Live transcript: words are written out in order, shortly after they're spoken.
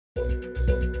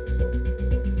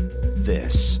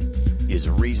This is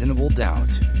Reasonable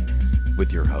Doubt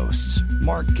with your hosts,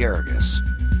 Mark Garrigus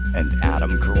and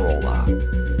Adam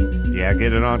Carolla. Yeah,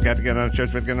 get it on. Got to get on.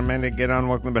 Show's been going to mend it. Get on.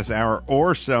 Welcome to the best hour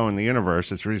or so in the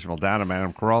universe. It's Reasonable Doubt. I'm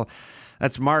Adam Carolla.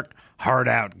 That's Mark Hard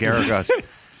Out Garrigus.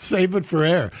 Save it for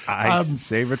air.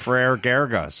 Save it for air,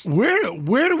 Garrigus.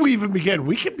 Where do we even begin?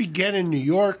 We could begin in New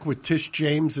York with Tish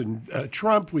James and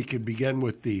Trump. We could begin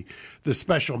with the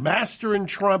special master in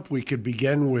Trump. We could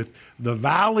begin with the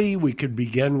Valley. We could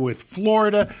begin with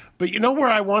Florida. But you know where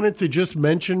I wanted to just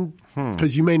mention,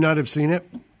 because you may not have seen it?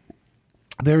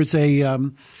 There's a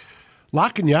La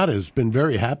Cañada has been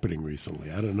very happening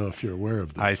recently. I don't know if you're aware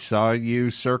of this. I saw you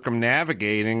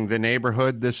circumnavigating the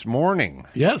neighborhood this morning.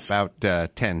 Yes. About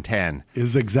 10:10.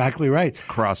 Is exactly right.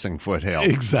 Crossing Foothill.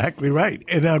 Exactly right.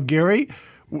 And now, Gary,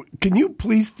 can you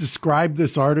please describe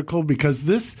this article? Because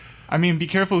this... I mean, be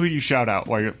careful who you shout out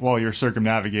while you're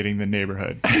circumnavigating the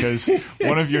neighborhood, because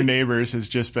one of your neighbors has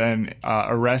just been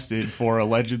arrested for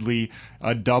allegedly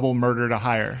a double murder to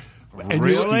hire. And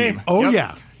really? Oh,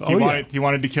 yep. Yeah. He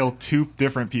wanted to kill two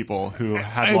different people who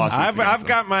had lawsuits. I've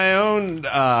got my own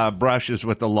brushes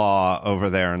with the law over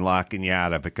there in La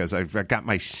Cañada, because I've got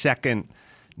my second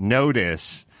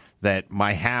notice that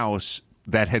my house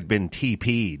that had been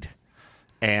TP'd.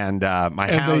 And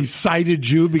house, they cited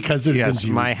you because it yes,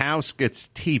 my house gets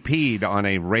TP'd on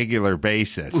a regular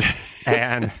basis.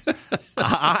 And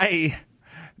I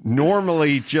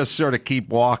normally just sort of keep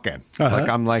walking. Like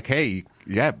I'm like, hey,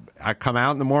 yeah, I come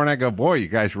out in the morning, I go, boy, you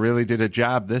guys really did a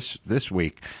job this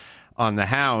week on the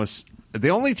house. The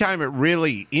only time it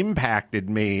really impacted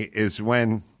me is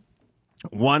when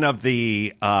one of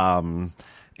the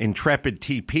intrepid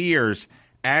TPers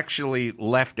actually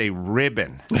left a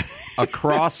ribbon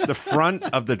across the front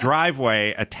of the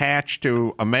driveway attached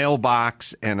to a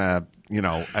mailbox and a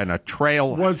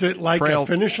trail. Was it like a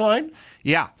finish line?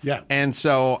 Yeah. Yeah. And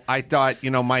so I thought,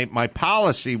 my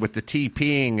policy with the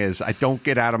TPing is I don't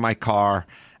get out of my car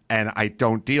and I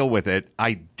don't deal with it.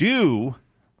 I do,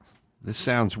 this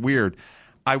sounds weird,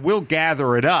 I will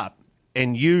gather it up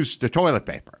and use the toilet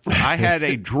paper. I had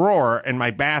a drawer in my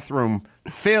bathroom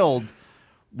filled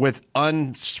with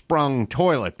unsprung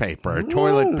toilet paper,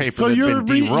 toilet paper so that had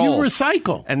been derolled. You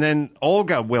recycle. And then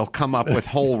Olga will come up with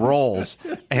whole rolls.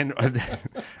 And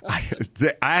I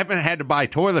haven't had to buy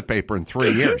toilet paper in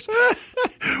 3 years.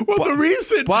 The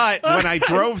reason... But when I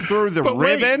drove through the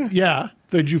ribbon... Yeah.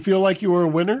 Did you feel like you were a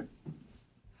winner?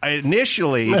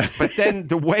 Initially, but then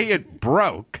the way it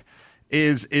broke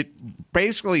is it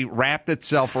basically wrapped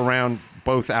itself around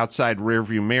both outside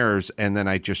rearview mirrors, and then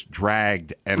I just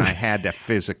dragged, and I had to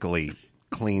physically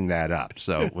clean that up.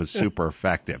 So it was super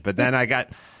effective. But then I got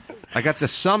the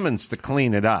summons to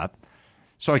clean it up.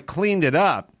 So I cleaned it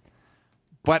up,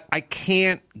 but I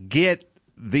can't get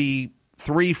the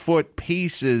 3-foot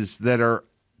pieces that are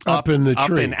up in the tree.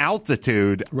 Up in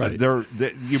altitude. Right.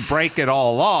 You break it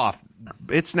all off.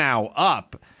 It's now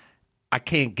up. I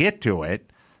can't get to it,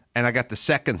 and I got the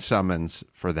second summons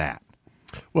for that.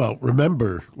 Well,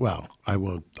 remember, I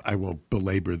won't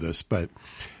belabor this, but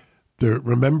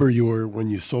remember when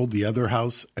you sold the other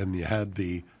house and you had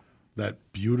that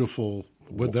beautiful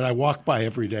that I walk by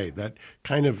every day, that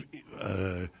kind of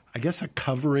I guess a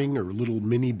covering or little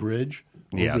mini bridge.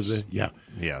 Yes.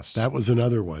 Yes. That was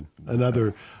another one,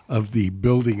 another of the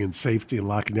building and safety in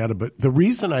La Cañada. But the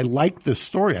reason I like this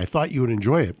story, I thought you would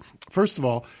enjoy it. First of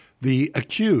all, the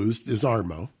accused is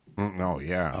Armo. Oh,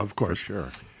 yeah. Of course. Sure.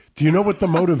 Do you know what the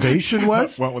motivation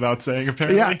was? Went without saying,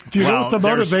 apparently. Yeah. Do you know what the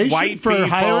motivation white for people,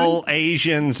 hiring?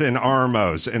 Asians, and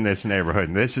Armos in this neighborhood.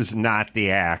 And this is not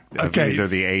the act of either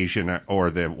the Asian or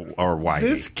whitey.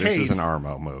 This is an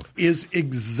Armo move. Is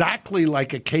exactly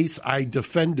like a case I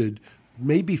defended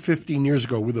maybe 15 years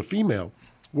ago with a female,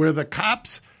 where the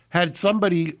cops had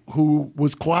somebody who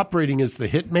was cooperating as the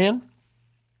hitman,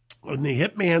 and the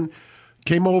hitman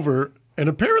came over, and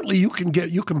apparently you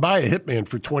can buy a hitman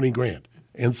for $20,000.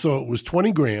 And so it was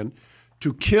 $20,000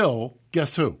 to kill,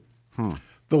 guess who?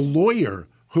 The lawyer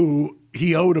who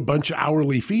he owed a bunch of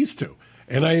hourly fees to.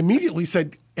 And I immediately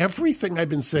said, everything I've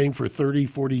been saying for 30,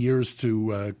 40 years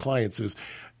to clients is,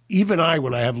 even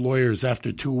when I have lawyers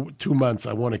after two months,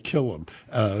 I want to kill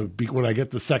them when I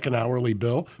get the second hourly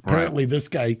bill. Apparently this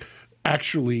guy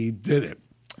actually did it.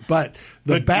 But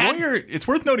lawyer, it's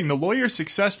worth noting, the lawyer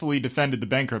successfully defended the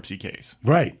bankruptcy case.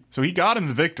 Right. So he got him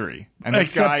the victory. And this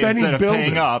Except guy, instead of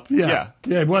paying up. Yeah.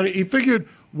 Well, he figured,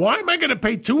 why am I going to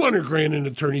pay $200,000 in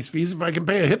attorney's fees if I can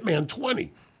pay a hitman $20,000?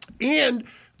 And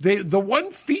the one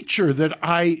feature that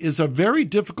is a very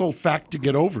difficult fact to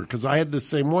get over, because I had the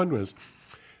same one, was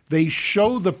they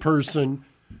show the person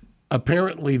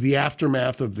apparently the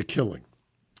aftermath of the killing.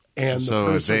 And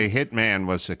So the hitman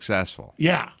was successful.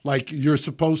 Yeah, like you're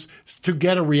supposed to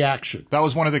get a reaction. That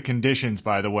was one of the conditions,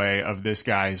 by the way, of this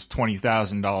guy's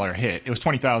 $20,000 hit. It was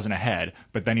 $20,000 ahead,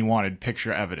 but then he wanted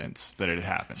picture evidence that it had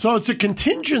happened. So it's a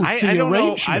contingency I don't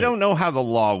arrangement. know. I don't know how the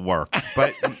law works,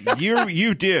 but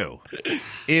you do.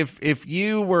 If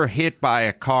you were hit by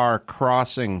a car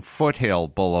crossing Foothill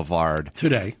Boulevard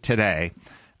Today,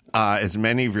 as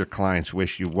many of your clients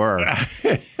wish you were,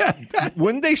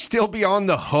 wouldn't they still be on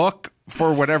the hook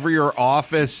for whatever your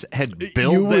office had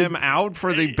billed them out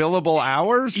for the billable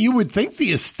hours? You would think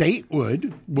the estate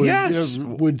would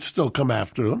still come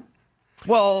after them.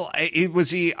 Well,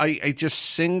 was he a just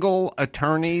single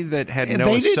attorney that had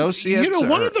no associates?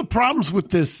 One of the problems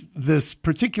with this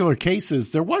particular case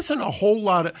is there wasn't a whole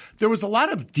lot of – there was a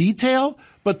lot of detail,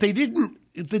 but they didn't –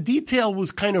 the detail was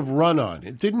kind of run on.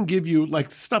 It didn't give you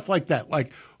like stuff like that,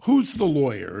 like who's the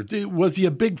lawyer? Was he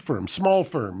a big firm, small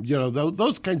firm?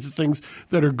 Those kinds of things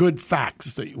that are good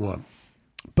facts that you want.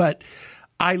 But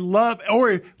I love –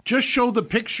 or just show the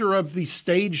picture of the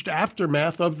staged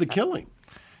aftermath of the killing.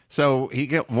 So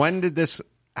when did this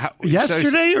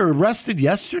yesterday or arrested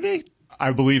yesterday?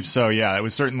 I believe so, yeah. It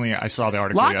was certainly, I saw the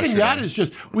article yesterday. Cañada is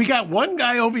just, we got one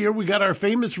guy over here, we got our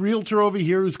famous realtor over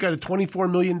here who's got a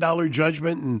 $24 million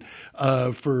judgment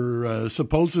and for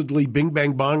supposedly bing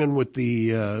bang bonging with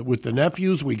the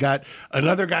nephews. We got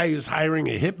another guy who's hiring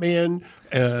a hitman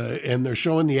and they're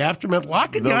showing the aftermath.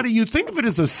 Cañada, you think of it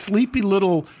as a sleepy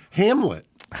little hamlet.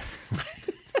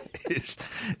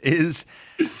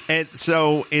 And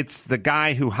so it's the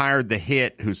guy who hired the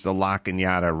hit who's the La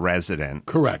Cañada resident.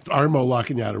 Correct. Armo La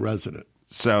Cañada resident.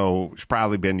 So it's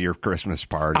probably been to your Christmas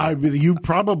party. You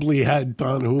probably had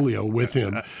Don Julio with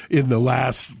him in the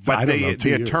last, but the years.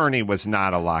 Attorney was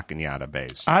not a La Cañada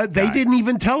base. They didn't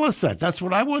even tell us that. That's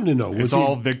what I wanted to know. It's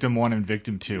all victim one and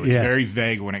victim two. It's very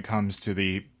vague when it comes to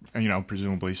the,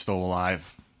 presumably still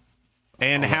alive.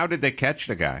 And how did they catch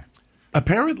the guy?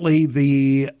 Apparently,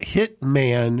 the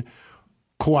hitman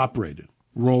cooperated,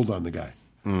 rolled on the guy.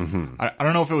 Mm-hmm. I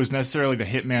don't know if it was necessarily the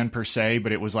hitman per se,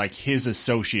 but it was like his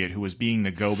associate who was being the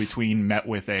go-between met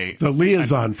with the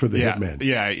liaison for the hitman.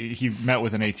 Yeah, he met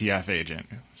with an ATF agent.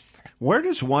 Where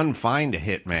does one find a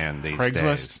hitman these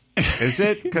Craigslist? days? Is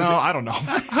it? No, I don't know.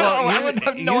 Well,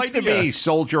 it used to be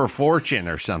Soldier of Fortune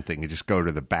or something. You just go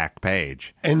to the back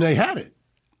page. And they had it.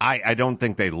 I don't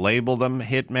think they labeled them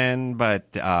hitmen,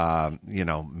 but,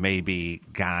 maybe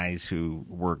guys who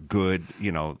were good,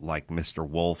 like Mr.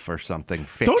 Wolf or something,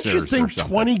 fixers Don't you think or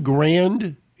something. 20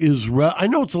 grand is I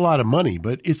know it's a lot of money,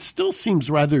 but it still seems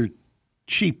rather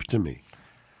cheap to me.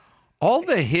 All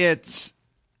the hits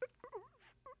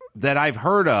that I've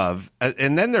heard of,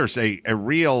 and then there's a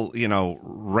real,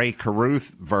 Ray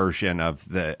Carruth version of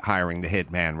the hiring the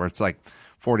hitman where it's like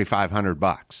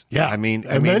 $4,500. Yeah. I mean,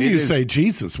 then you say,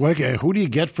 Jesus, who do you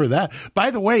get for that? By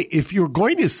the way, if you're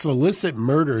going to solicit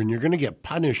murder and you're going to get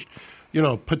punished,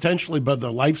 potentially by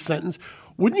the life sentence,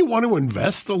 wouldn't you want to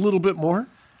invest a little bit more?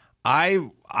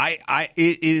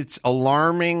 It's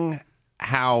alarming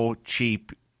how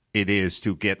cheap it is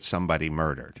to get somebody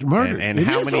murdered. And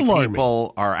how many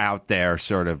people are out there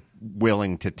sort of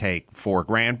willing to take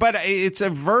 $4,000. But it's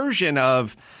a version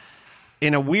of,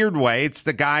 in a weird way, it's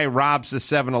the guy robs the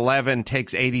 7-Eleven,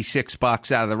 takes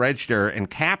 $86 out of the register, and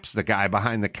caps the guy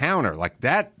behind the counter. Like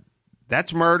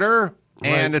that's murder,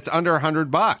 and it's under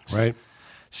 $100. Right.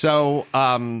 So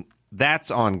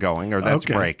that's ongoing, or that's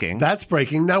breaking. That's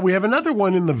breaking. Now we have another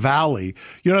one in the Valley.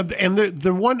 And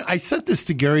the one I sent this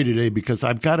to Gary today because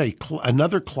I've got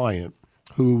another client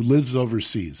who lives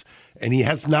overseas, and he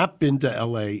has not been to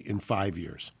L.A. in 5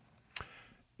 years.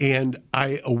 And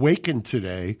I awakened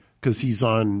today because he's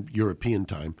on European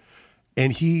time,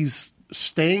 and he's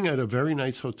staying at a very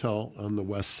nice hotel on the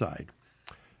West Side.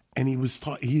 And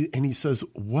he says,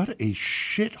 "What a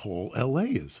shithole L.A.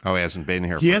 is." Oh, he hasn't been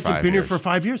here. He hasn't been here for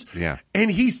 5 years. Yeah, and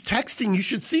he's texting. You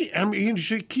should see. I mean,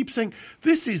 he keeps saying,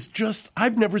 "This is just.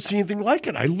 I've never seen anything like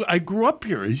it. I grew up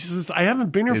here." He says, "I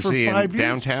haven't been here for 5 years." Is he in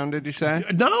downtown? Did you say?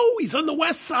 No, he's on the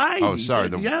West Side. Oh, sorry,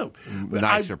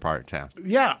 nicer part of town.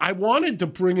 Yeah, I wanted to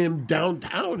bring him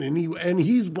downtown, and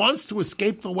he wants to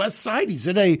escape the West Side. He's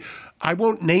at a. I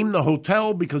won't name the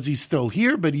hotel because he's still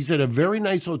here, but he's at a very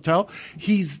nice hotel.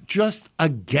 He's just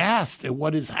aghast at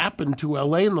what has happened to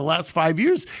L.A. in the last 5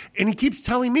 years. And he keeps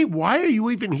telling me, "Why are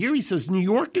you even here?" He says, "New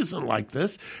York isn't like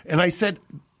this." And I said,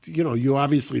 you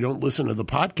obviously don't listen to the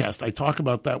podcast. I talk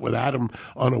about that with Adam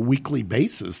on a weekly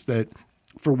basis, that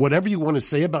for whatever you want to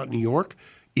say about New York,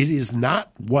 it is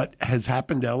not what has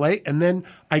happened to L.A. And then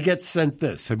I get sent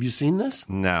this. Have you seen this?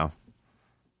 No.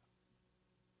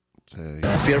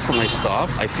 I fear for my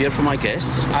staff. I fear for my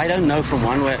guests. I don't know from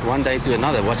one day to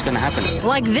another what's going to happen.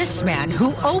 Like this man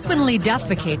who openly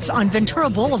defecates on Ventura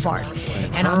Boulevard.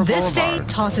 And on this day,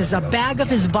 tosses a bag of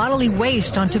his bodily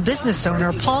waste onto business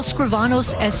owner Paul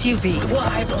Gravano's SUV.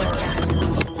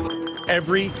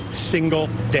 Every single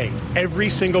day, every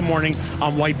single morning,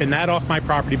 I'm wiping that off my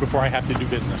property before I have to do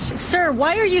business. Sir,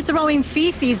 why are you throwing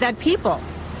feces at people?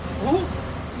 Who?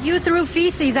 You threw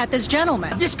feces at this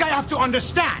gentleman. This guy have to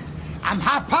understand. I'm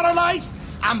half paralyzed.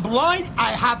 I'm blind.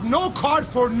 I have no car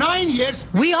for 9 years.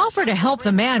 We offer to help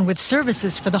the man with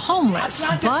services for the homeless,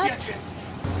 but...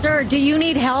 Sir, do you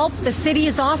need help? The city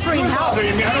is offering help. I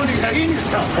don't need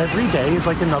help. Every day is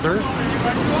like another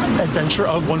adventure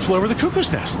of One Flew Over the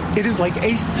Cuckoo's Nest. It is like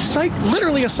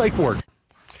literally a psych ward.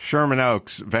 Sherman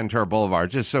Oaks, Ventura Boulevard,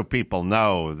 just so people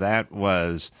know, that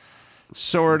was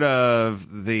sort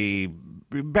of the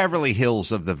Beverly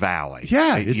Hills of the Valley.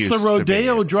 Yeah, it's the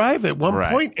Rodeo Drive at one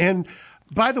Right. point. And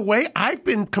by the way, I've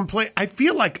been complaining. I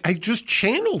feel like I just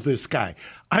channel this guy.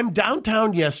 I'm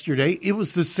downtown yesterday. It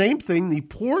was the same thing. The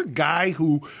poor guy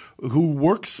who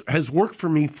has worked for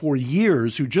me for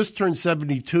years, who just turned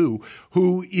 72,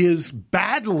 who is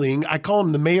battling. I call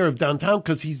him the mayor of downtown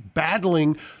because he's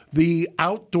battling the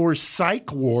outdoor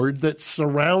psych ward that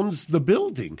surrounds the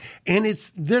building. And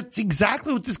that's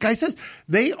exactly what this guy says.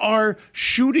 They are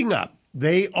shooting up.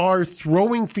 They are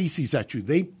throwing feces at you.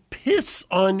 They piss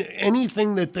on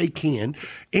anything that they can,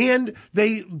 and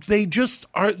they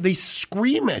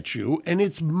scream at you, and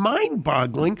it's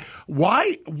mind-boggling.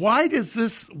 Why is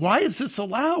this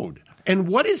allowed? And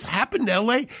what has happened to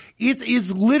LA? It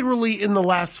is literally in the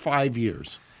last 5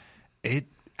 years.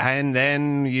 And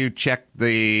then you check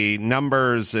the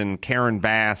numbers, and Karen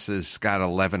Bass has got an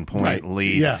 11-point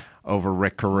lead over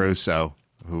Rick Caruso,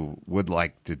 who would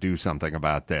like to do something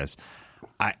about this.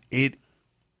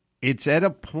 It's at a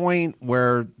point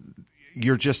where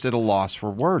you're just at a loss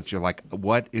for words. You're like,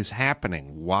 what is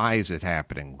happening? Why is it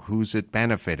happening? Who's it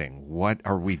benefiting? What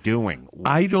are we doing?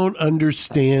 I don't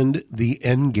understand the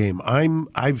end game.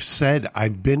 I've said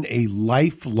I've been a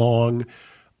lifelong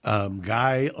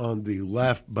guy on the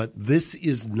left, but this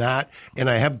is not,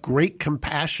 and I have great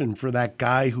compassion for that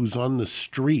guy who's on the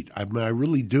street. I mean, I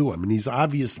really do. I mean, he's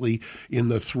obviously in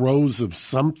the throes of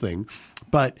something,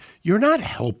 but you're not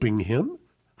helping him.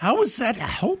 How is that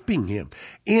helping him?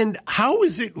 And how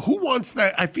is it, who wants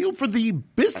that? I feel for the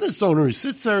business owner who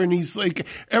sits there and he's like,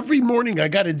 every morning I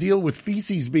got to deal with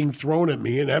feces being thrown at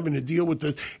me and having to deal with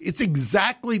this. It's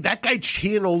exactly, that guy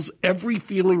channels every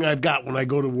feeling I've got when I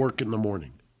go to work in the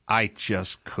morning. I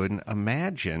just couldn't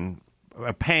imagine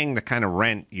paying the kind of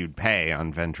rent you'd pay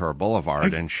on Ventura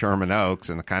Boulevard and Sherman Oaks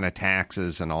and the kind of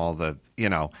taxes and all the,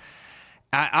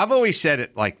 I've always said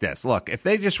it like this. Look, if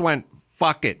they just went,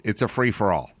 fuck it, it's a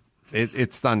free-for-all.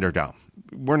 It's Thunderdome.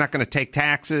 We're not going to take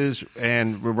taxes,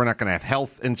 and we're not going to have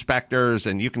health inspectors,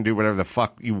 and you can do whatever the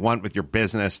fuck you want with your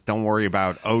business. Don't worry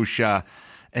about OSHA,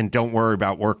 and don't worry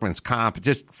about workman's comp.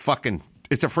 Just fucking,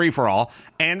 it's a free-for-all,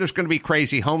 and there's going to be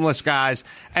crazy homeless guys.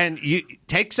 And you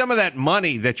take some of that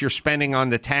money that you're spending on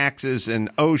the taxes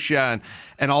and OSHA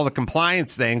and all the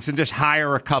compliance things and just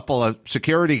hire a couple of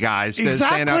security guys to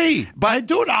stand up. But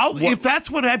dude, if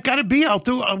that's what I've got to be, I'll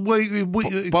do.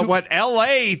 But what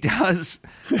LA does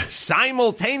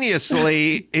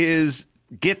simultaneously is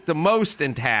get the most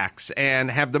in tax and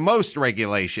have the most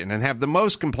regulation and have the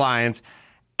most compliance,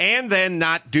 and then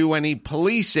not do any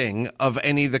policing of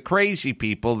any of the crazy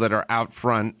people that are out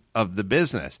front of the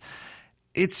business.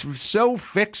 It's so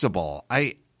fixable.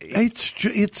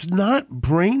 It's not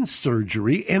brain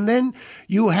surgery. And then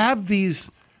you have these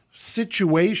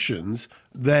situations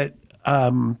that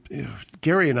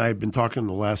Gary and I have been talking in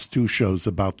the last two shows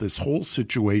about this whole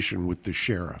situation with the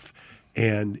sheriff.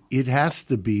 And it has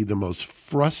to be the most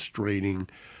frustrating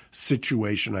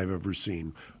situation I've ever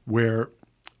seen, where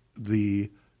the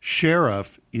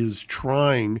sheriff is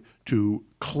trying to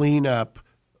clean up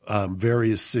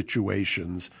various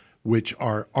situations which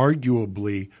are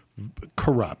arguably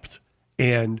corrupt.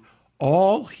 And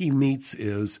all he meets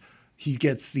is he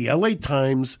gets the LA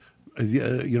Times.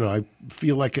 I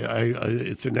feel like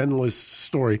it's an endless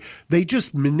story. They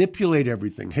just manipulate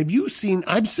everything. Have you seen?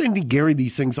 I'm sending Gary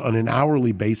these things on an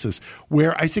hourly basis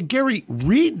where I said, Gary,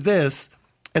 read this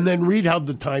and then read how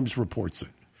the Times reports it.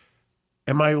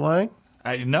 Am I lying?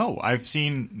 No, I've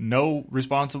seen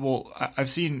I've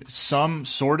seen some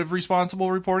sort of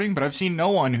responsible reporting, but I've seen no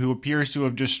one who appears to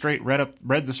have just straight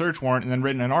read the search warrant and then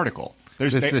written an article.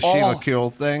 There's the Sheila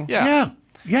Kuehl thing? Yeah.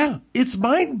 It's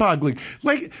mind-boggling.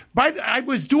 I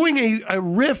was doing a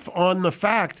riff on the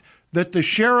fact that the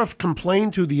sheriff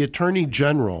complained to the attorney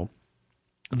general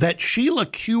that Sheila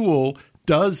Kuehl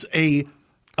does a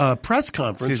press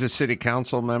conference. She's a city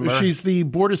council member. She's the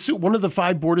one of the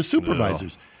 5 board of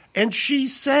supervisors. And she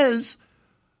says,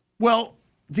 well,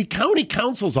 the county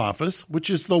counsel's office, which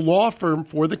is the law firm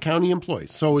for the county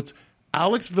employees. So it's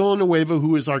Alex Villanueva,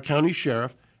 who is our county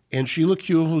sheriff, and Sheila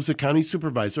Kuehl, who's a county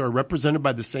supervisor, are represented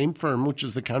by the same firm, which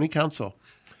is the county council.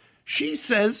 She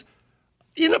says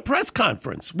in a press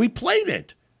conference, we played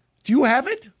it. Do you have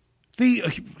it?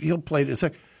 He'll play it in a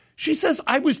sec. She says,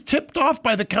 I was tipped off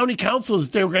by the county council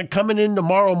that they were coming in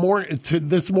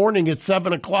this morning at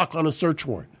 7 o'clock on a search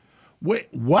warrant. Wait,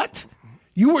 what?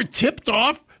 You were tipped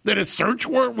off that a search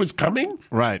warrant was coming?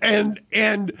 Right. And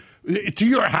to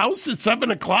your house at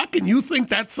 7 o'clock, and you think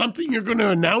that's something you're going to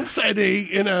announce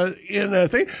in a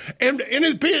thing? And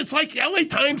it's like LA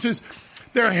Times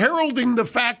they're heralding the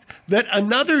fact that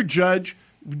another Judge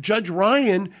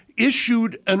Ryan,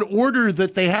 issued an order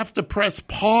that they have to press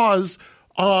pause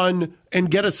on and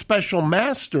get a special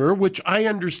master, which I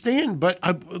understand. But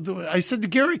I said to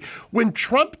Gary, when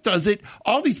Trump does it,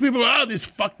 all these people are, this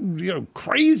fucking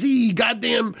crazy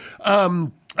goddamn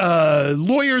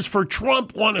lawyers for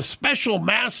Trump want a special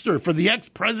master for the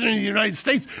ex-president of the United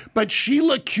States. But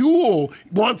Sheila Kuehl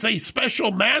wants a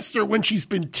special master when she's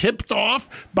been tipped off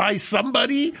by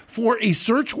somebody for a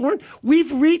search warrant.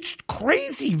 We've reached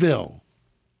Crazyville.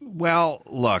 Well,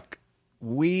 look,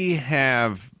 we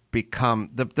have become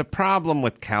the problem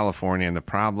with California and the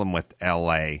problem with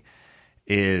LA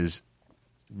is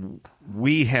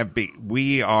we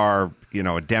are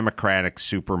a Democratic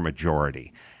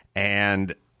supermajority,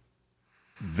 and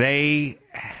they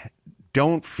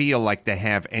don't feel like they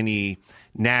have any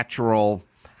natural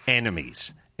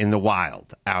enemies in the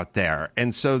wild out there.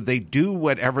 And so they do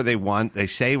whatever they want. They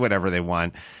say whatever they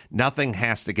want. Nothing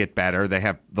has to get better. They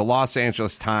have the Los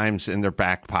Angeles Times in their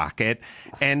back pocket.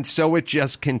 And so it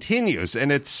just continues.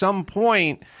 And at some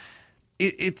point,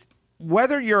 it's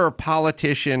whether you're a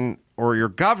politician or your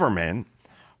government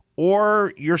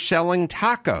or you're selling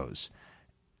tacos,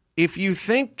 if you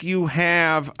think you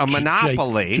have a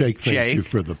monopoly... Jake, thank you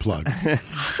for the plug.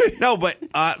 No, but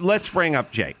let's bring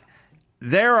up Jake.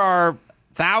 There are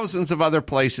thousands of other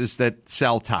places that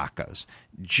sell tacos.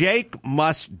 Jake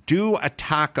must do a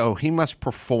taco. He must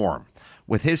perform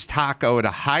with his taco at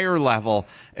a higher level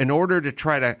in order to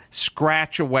try to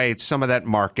scratch away at some of that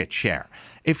market share.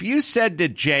 If you said to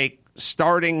Jake,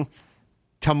 starting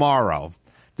tomorrow,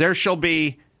 there shall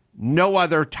be no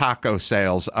other taco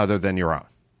sales other than your own.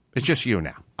 It's just you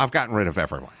now. I've gotten rid of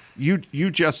everyone. You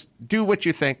just do what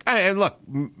you think. And look,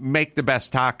 make the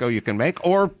best taco you can make,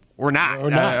 or not,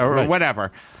 right.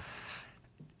 Whatever.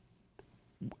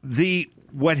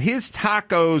 What his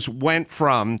tacos went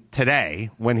from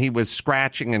today, when he was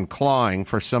scratching and clawing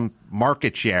for some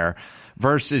market share,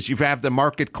 versus you have the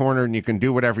market corner and you can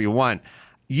do whatever you want.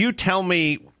 You tell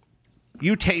me,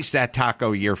 you taste that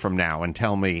taco a year from now and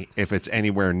tell me if it's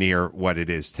anywhere near what it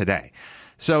is today.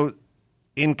 So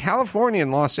in California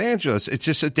and Los Angeles, it's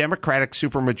just a Democratic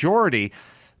supermajority.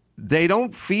 They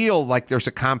don't feel like there's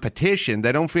a competition.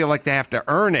 They don't feel like they have to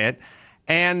earn it.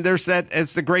 And there's that,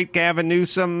 as the great Gavin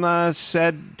Newsom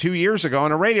said 2 years ago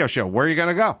on a radio show, where are you going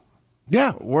to go?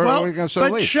 Yeah. Where are we going to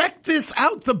leave? But check this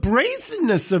out, the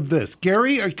brazenness of this.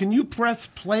 Gary, can you press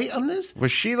play on this?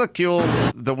 Was Sheila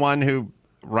Kuehl the one who,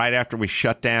 right after we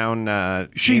shut down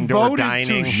she indoor voted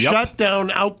dining? to shut down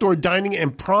outdoor dining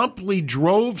and promptly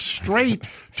drove straight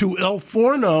to El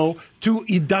Forno to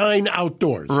dine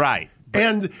outdoors. Right.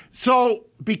 And so,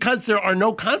 because there are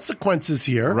no consequences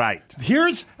here, right.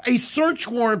 Here's a search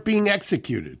warrant being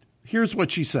executed. Here's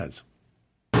what she says.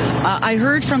 I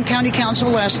heard from County Council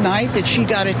last night that she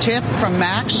got a tip from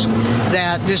Max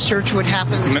that this search would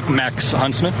happen. Max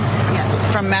Huntsman?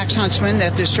 Yeah, from Max Huntsman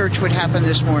that this search would happen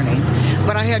this morning.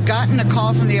 But I had gotten a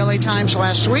call from the LA Times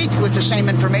last week with the same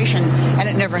information, and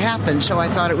it never happened, so I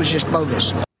thought it was just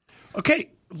bogus. Okay,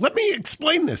 let me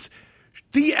explain this.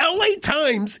 The LA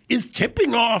Times is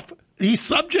tipping off the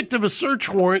subject of a search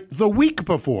warrant the week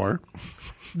before.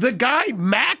 The guy,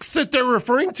 Max, that they're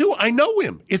referring to, I know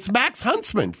him. It's Max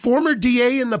Huntsman, former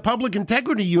DA in the Public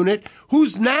Integrity Unit,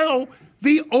 who's now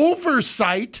the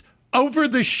oversight over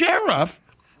the sheriff,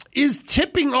 is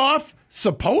tipping off,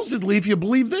 supposedly, if you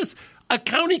believe this, a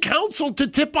county council to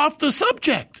tip off the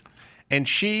subject. And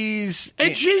she's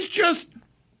just,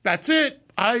 that's it.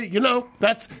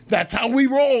 That's how we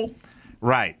roll.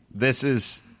 Right.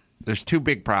 There's two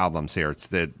big problems here. It's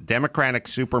the Democratic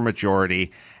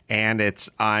supermajority, and it's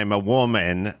I'm a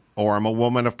woman, or I'm a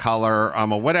woman of color,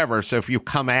 I'm a whatever. So if you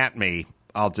come at me,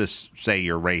 I'll just say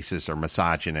you're racist or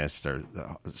misogynist or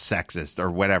sexist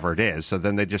or whatever it is. So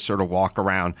then they just sort of walk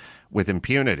around with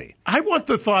impunity. I want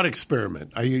the thought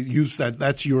experiment. I use that.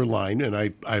 That's your line,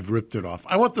 and I've ripped it off.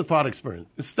 I want the thought experiment.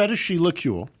 Instead of Sheila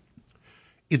Kuehl,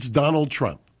 it's Donald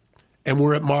Trump, and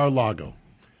we're at Mar-a-Lago.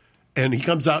 And he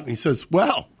comes out and he says,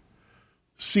 well,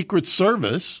 Secret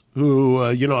Service, who,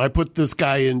 I put this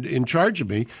guy in charge of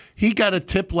me, he got a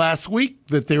tip last week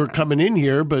that they were coming in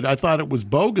here, but I thought it was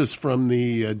bogus from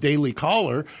the Daily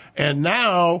Caller. And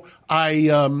now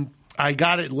I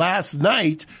got it last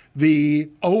night. The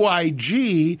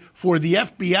OIG for the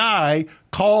FBI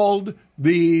called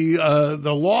the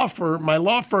law firm, my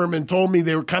law firm, and told me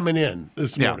they were coming in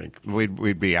this morning.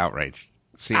 We'd be outraged.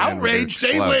 Outraged,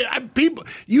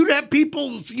 you'd have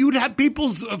people's.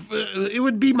 It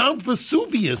would be Mount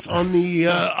Vesuvius on the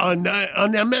on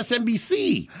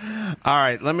MSNBC. All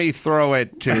right, let me throw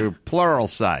it to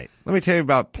Pluralsight. Let me tell you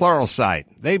about Pluralsight.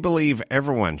 They believe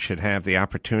everyone should have the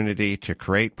opportunity to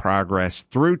create progress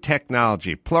through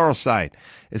technology. Pluralsight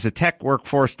is a tech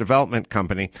workforce development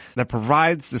company that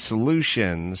provides the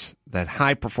solutions that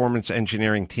high-performance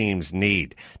engineering teams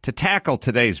need to tackle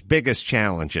today's biggest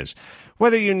challenges.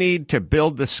 Whether you need to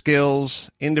build the skills,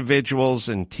 individuals,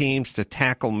 and teams to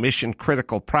tackle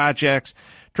mission-critical projects,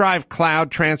 drive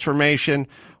cloud transformation,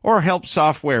 or help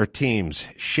software teams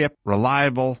ship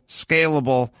reliable,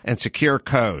 scalable, and secure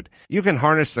code, you can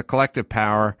harness the collective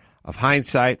power of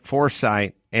hindsight,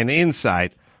 foresight, and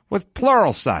insight with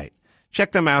Pluralsight.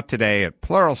 Check them out today at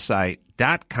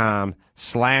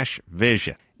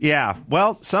pluralsight.com/vision. Yeah,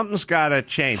 well, something's got to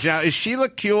change. Now, is Sheila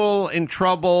Kuehl in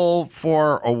trouble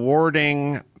for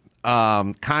awarding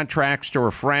contracts to her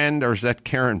friend, or is that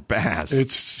Karen Bass?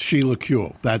 It's Sheila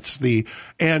Kuehl.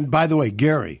 And by the way,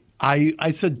 Gary,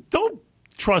 I said, don't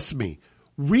trust me.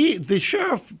 The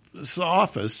sheriff's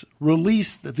office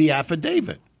released the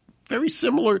affidavit. Very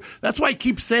similar. That's why I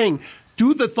keep saying,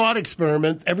 do the thought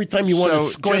experiment every time you want to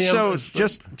scram.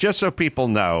 Just so people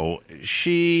know,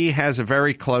 she has a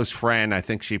very close friend. I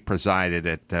think she presided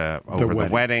at over the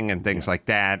wedding and things like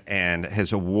that, and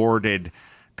has awarded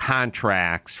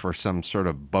contracts for some sort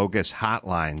of bogus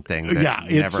hotline thing.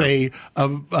 It's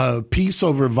a peace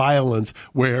over violence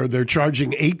where they're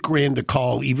charging $8,000 to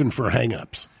call, even for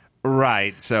hangups.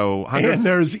 Right. So and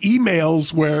there's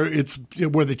emails where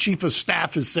the chief of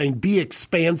staff is saying, be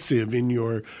expansive in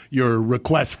your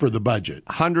request for the budget.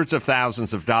 Hundreds of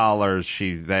thousands of dollars.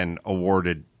 She then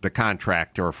awarded the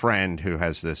contract to her friend who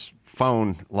has this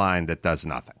phone line that does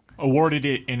nothing. Awarded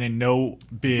it in a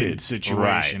no-bid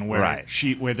situation where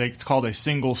it's called a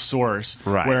single source,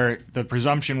 where the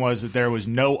presumption was that there was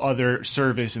no other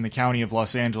service in the county of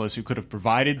Los Angeles who could have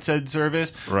provided said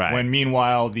service, when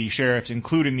meanwhile the sheriffs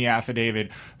include in the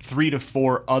affidavit 3 to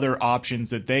 4 other options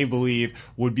that they believe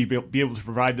would be able to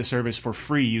provide the service for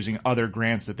free using other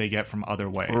grants that they get from other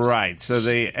ways. Right. So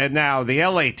now the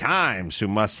LA Times, who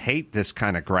must hate this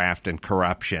kind of graft and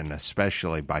corruption,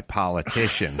 especially by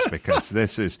politicians, because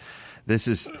this is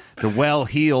the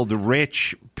well-heeled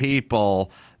rich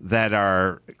people that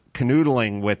are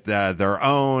canoodling with their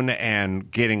own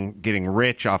and getting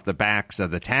rich off the backs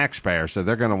of the taxpayer. So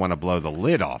they're going to want to blow the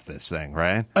lid off this thing,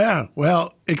 right? Yeah,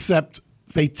 well, except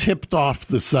they tipped off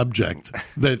the subject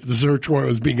that the search warrant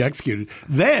was being executed.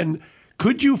 Then,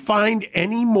 could you find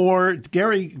any more?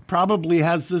 Gary probably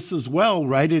has this as well,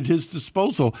 right, at his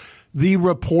disposal. The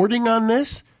reporting on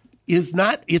this it's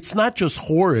not just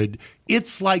horrid.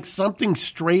 It's like something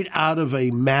straight out of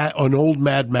an old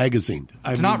Mad magazine.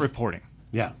 It's not reporting.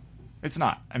 Yeah. It's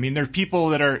not. I mean, there are people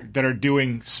that are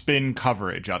doing spin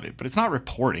coverage of it, but it's not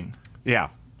reporting.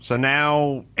 Yeah. So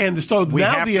now,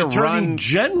 now the Attorney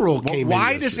General came in.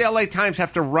 Why does the LA Times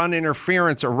have to run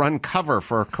interference or run cover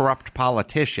for a corrupt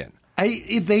politician?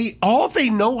 All they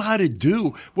know how to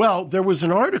do. Well, there was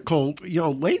an article,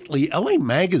 lately, LA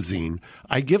Magazine,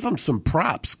 I give them some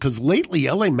props because lately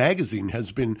LA Magazine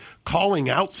has been calling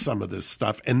out some of this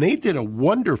stuff, and they did a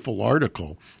wonderful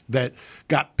article that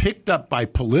got picked up by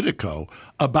Politico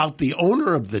about the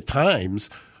owner of the Times,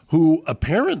 who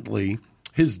apparently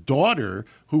his daughter,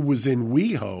 who was in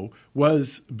WeHo,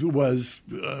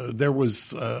 there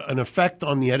was an effect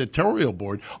on the editorial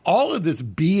board. All of this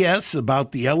BS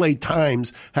about the LA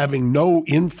Times having no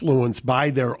influence by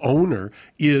their owner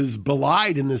is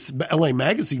belied in this LA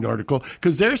Magazine article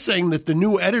because they're saying that the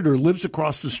new editor lives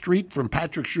across the street from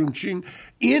Patrick Soon-Shiong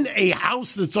in a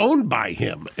house that's owned by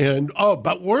him. And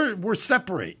but we're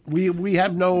separate. We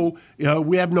have no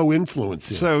influence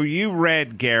here. So you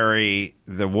read, Gary,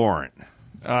 the warrant.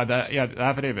 The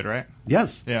affidavit, right?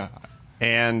 Yes. Yeah.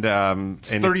 And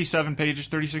it's 37 pages,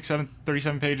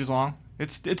 37 pages long.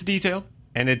 It's detailed.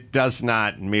 And it does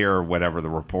not mirror whatever the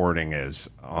reporting is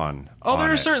on. Oh,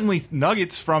 there are certainly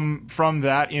nuggets from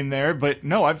that in there, but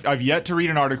no, I've yet to read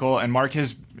an article, and Mark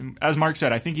has, as Mark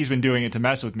said, I think he's been doing it to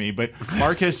mess with me, but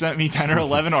Mark has sent me 10 or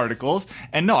 11 articles,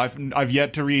 and no, I've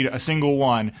yet to read a single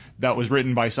one that was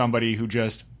written by somebody who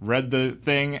just read the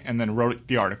thing and then wrote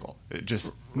the article. It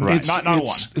just not one.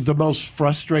 It's the most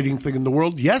frustrating thing in the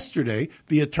world. Yesterday,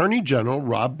 the Attorney General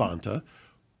Rob Bonta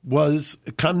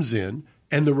comes in.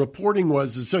 And the reporting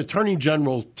was the Attorney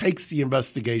General takes the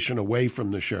investigation away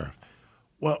from the sheriff.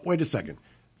 Well, wait a second.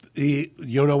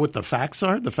 You know what the facts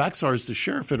are? The facts are is the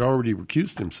sheriff had already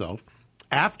recused himself.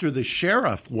 After the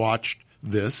sheriff watched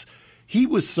this, he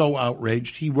was so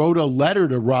outraged, he wrote a letter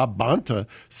to Rob Bonta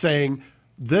saying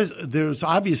there's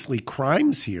obviously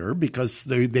crimes here because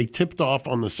they tipped off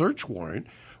on the search warrant.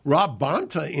 Rob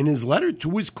Bonta, in his letter,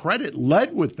 to his credit,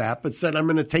 led with that but said, I'm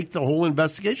going to take the whole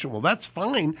investigation. Well, that's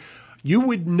fine. You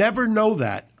would never know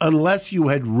that unless you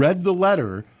had read the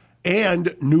letter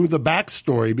and knew the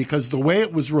backstory, because the way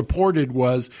it was reported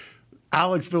was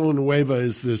Alex Villanueva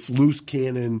is this loose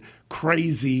cannon,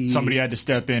 crazy. Somebody had to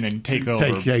step in and take over.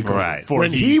 Right.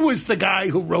 When he was the guy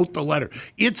who wrote the letter.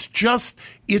 It's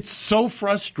so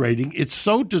frustrating. It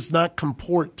so does not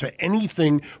comport to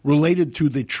anything related to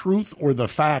the truth or the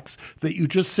facts that you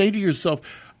just say to yourself,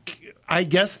 I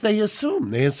guess they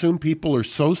assume people are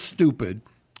so stupid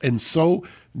and so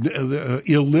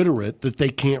illiterate that they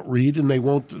can't read and they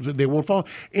won't follow.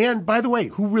 And by the way,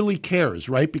 who really cares,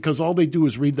 right? Because all they do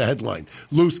is read the headline: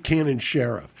 loose cannon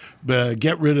sheriff,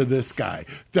 get rid of this guy,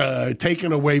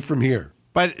 taken away from here.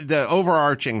 But the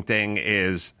overarching thing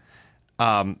is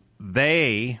Sheila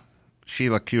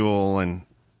Kuehl and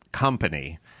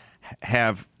company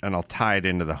have, and I'll tie it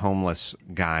into the homeless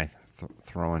guy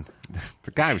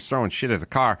the guy who was throwing shit at the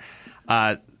car,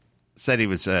 said he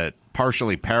was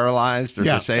partially paralyzed or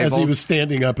disabled. As he was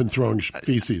standing up and throwing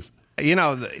feces. You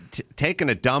know, taking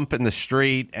a dump in the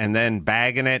street and then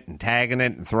bagging it and tagging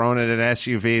it and throwing it in an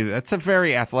SUV, that's a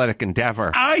very athletic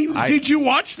endeavor. Did you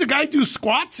watch the guy do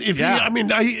squats?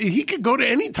 He could go to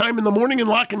any time in the morning in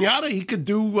La Cañada. He could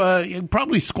do he'd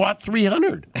probably squat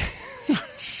 300.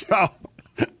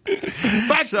 In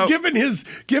fact, given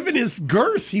his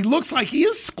girth, he looks like he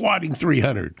is squatting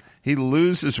 300. He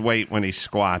loses weight when he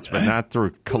squats, but not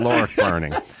through caloric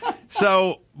burning.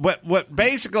 So,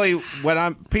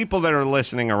 people that are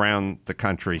listening around the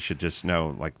country should just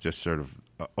know, like, just sort of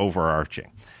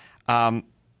overarching.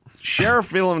 Sheriff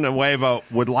Villanueva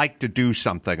would like to do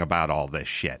something about all this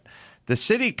shit. The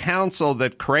city council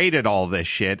that created all this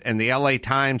shit and the LA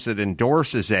Times that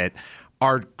endorses it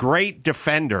are great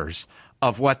defenders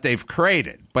of what they've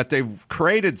created, but they've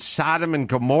created Sodom and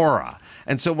Gomorrah.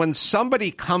 And so when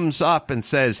somebody comes up and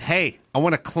says, hey, I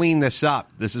want to clean this up,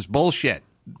 this is bullshit,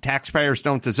 taxpayers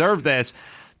don't deserve this,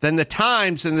 then the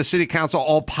Times and the city council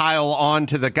all pile on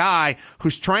to the guy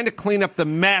who's trying to clean up the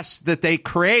mess that they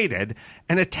created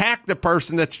and attack the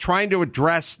person that's trying to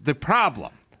address the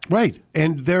problem. Right.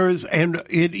 And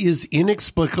it is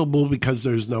inexplicable because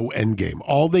there's no end game.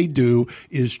 All they do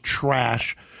is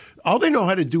trash. All they know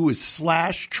how to do is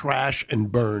slash, trash,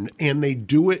 and burn, and they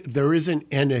do it. There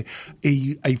isn't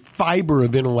a fiber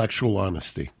of intellectual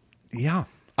honesty. Yeah.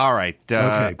 All right.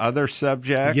 Okay. Other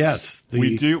subjects? Yes.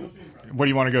 We do. What do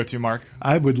you want to go to, Mark?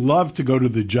 I would love to go to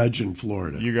the judge in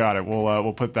Florida. You got it.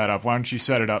 We'll put that up. Why don't you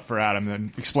set it up for Adam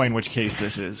and explain which case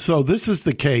this is? So this is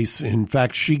the case. In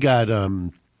fact, she got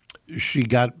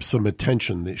some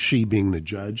attention. That she being the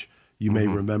judge, you may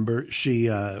remember, she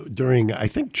during I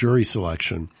think jury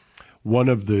selection. One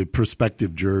of the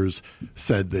prospective jurors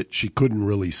said that she couldn't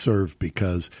really serve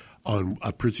because on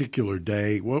a particular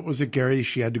day, what was it, Gary?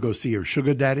 She had to go see her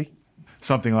sugar daddy?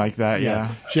 Something like that,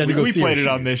 yeah. She had to go we see played it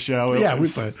on this show. We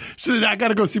played it. She said, I got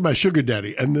to go see my sugar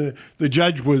daddy. And the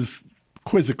judge was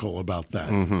quizzical about that.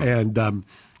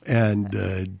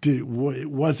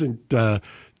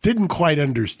 Didn't quite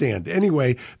understand.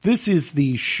 Anyway, this is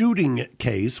the shooting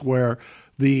case where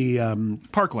the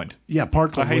Parkland. Yeah,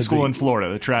 Parkland. A high school in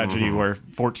Florida, the tragedy where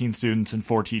 14 students and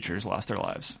 4 teachers lost their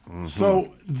lives.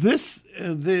 So this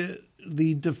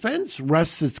the defense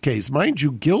rests its case. Mind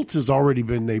you, guilt has already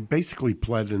been, they basically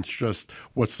pled, and it's just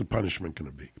what's the punishment going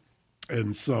to be.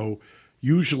 And so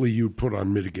usually you put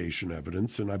on mitigation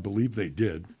evidence, and I believe they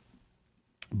did.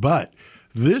 But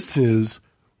this is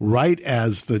right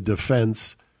as the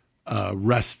defense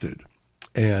rested.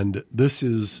 And this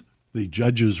is the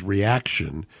judge's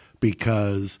reaction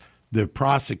because the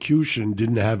prosecution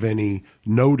didn't have any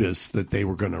notice that they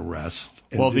were going to arrest.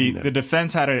 Well, the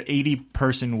defense had an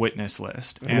 80-person witness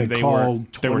list, and they were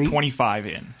 25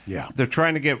 in. Yeah. They're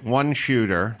trying to get one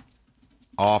shooter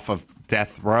off of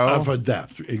death row? Of a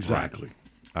death, exactly.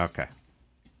 Right. Okay.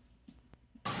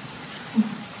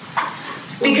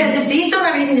 Because if these don't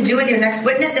have anything to do with your next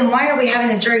witness, then why are we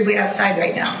having the jury wait outside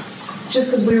right now?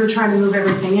 Just because we were trying to move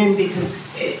everything in,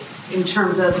 because in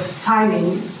terms of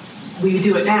timing, we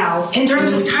do it now. In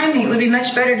terms of timing, it would be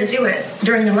much better to do it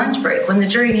during the lunch break when the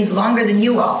jury needs longer than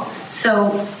you all.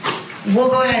 So we'll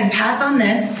go ahead and pass on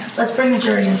this. Let's bring the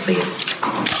jury in, please.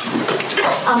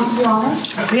 Your Honor?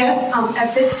 Yes?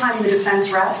 At this time, the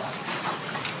defense rests.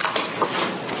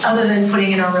 Other than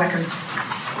putting in our records.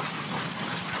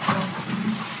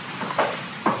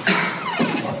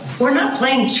 We're not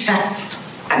playing chess.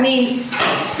 I mean,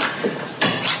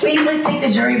 will you please take the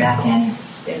jury back in?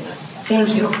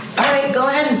 Thank you. All right, go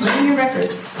ahead and put in your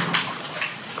records.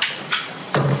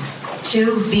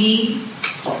 2B,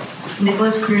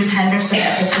 Nicholas Cruz Henderson,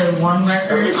 episode 1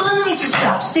 record. Let me just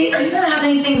stop. State, are you going to have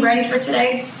anything ready for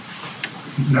today?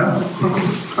 No.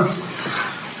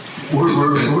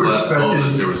 We're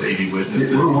expecting, there was 80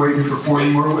 witnesses. We're waiting for 40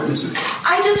 more witnesses.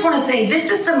 I just want to say this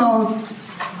is the most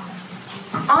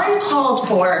uncalled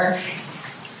for,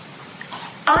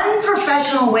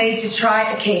 unprofessional way to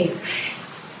try a case.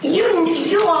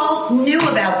 You all knew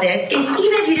about this, and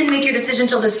even if you didn't make your decision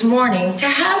until this morning, to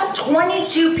have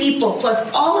 22 people plus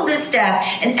all of this staff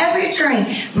and every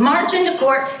attorney march into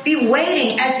court, be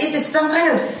waiting as if it's some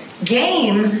kind of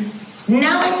game.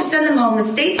 Now I have to send them home. The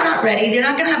state's not ready. They're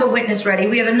not going to have a witness ready.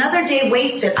 We have another day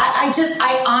wasted.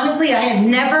 I honestly have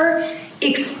never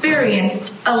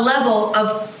experienced a level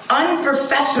of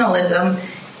unprofessionalism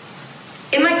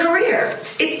in my career.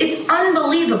 It's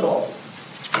unbelievable.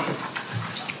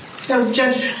 So,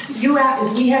 Judge, if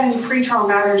we had any pretrial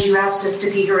matters, you asked us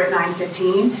to be here at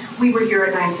 9:15. We were here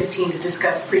at 9:15 to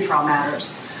discuss pretrial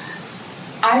matters.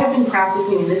 I have been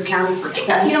practicing in this county for 20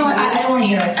 years. You know what? I don't want to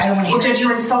hear it. I don't want to hear it. Well, Judge,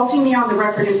 you're insulting me on the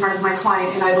record in front of my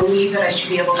client, and I believe that I should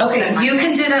be able to defend myself. You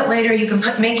can do that later. You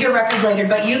can make your record later,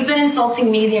 but you've been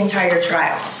insulting me the entire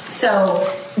trial. So,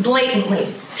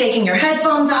 blatantly, taking your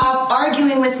headphones off,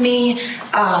 arguing with me,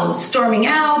 storming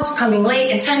out, coming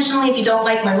late intentionally if you don't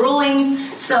like my rulings.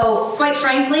 So, quite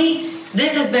frankly,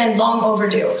 this has been long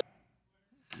overdue.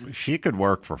 She could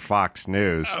work for Fox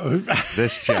News.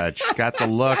 This judge. She's got the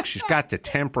look. She's got the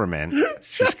temperament.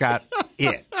 She's got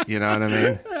it. You know what I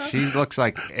mean? She looks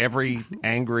like every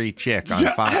angry chick on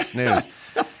Fox News.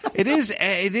 It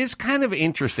is kind of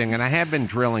interesting, and I have been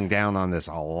drilling down on this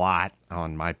a lot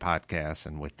on my podcast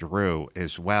and with Drew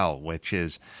as well, which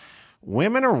is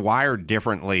women are wired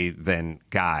differently than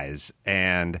guys,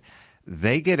 and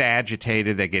they get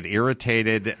agitated, they get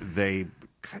irritated,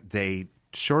 they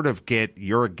sort of get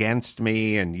you're against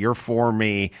me and you're for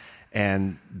me,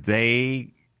 and they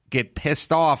get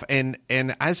pissed off. And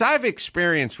as I've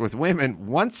experienced with women,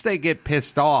 once they get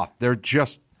pissed off, they're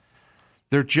just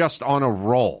on a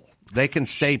roll. They can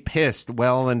stay pissed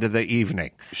well into the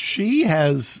evening. She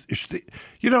has,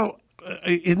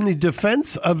 in the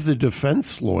defense of the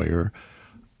defense lawyer,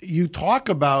 you talk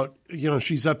about,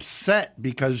 she's upset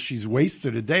because she's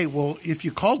wasted a day. Well, if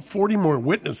you called 40 more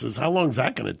witnesses, how long is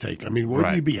that going to take? I mean,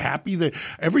 wouldn't you be happy that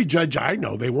every judge I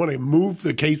know, they want to move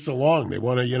the case along. They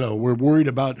want to, we're worried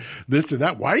about this or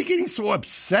that. Why are you getting so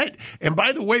upset? And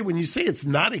by the way, when you say it's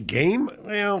not a game,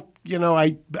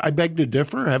 I beg to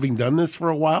differ, having done this for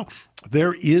a while.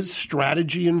 There is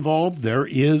strategy involved. There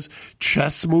is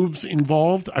chess moves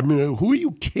involved. I mean, who are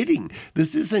you kidding?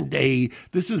 This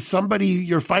is somebody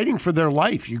you're fighting for their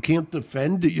life. You can't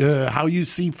defend how you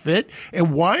see fit.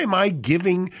 And why,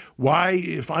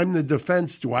 if I'm the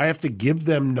defense, do I have to give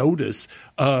them notice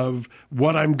of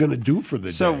what I'm going to do for the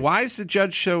day? So why is the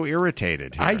judge so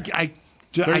irritated here?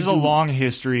 There's a long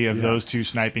history of those two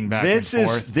sniping back and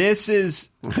forth. This is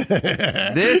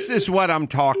what I'm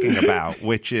talking about,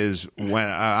 which is when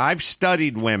I've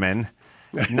studied women,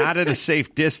 not at a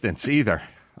safe distance either.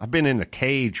 I've been in the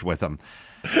cage with them.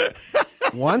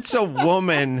 Once a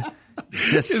woman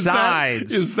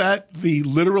decides... Is that the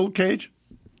literal cage?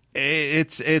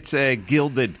 It's a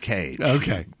gilded cage.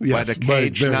 Okay. Yes, but a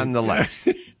cage nonetheless.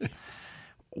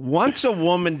 Once a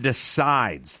woman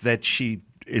decides that she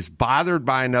is bothered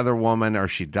by another woman or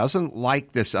she doesn't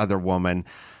like this other woman,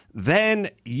 then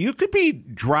you could be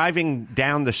driving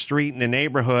down the street in the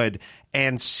neighborhood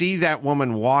and see that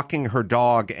woman walking her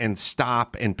dog and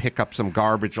stop and pick up some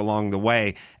garbage along the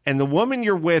way. And the woman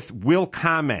you're with will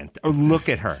comment or look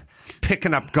at her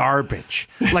picking up garbage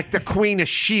like the Queen of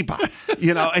Sheba,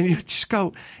 and you just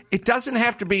go, it doesn't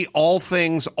have to be all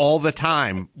things all the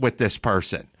time with this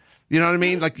person. You know what I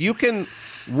mean? Like, you can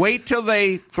wait till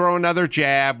they throw another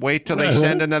jab, wait till they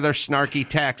send another snarky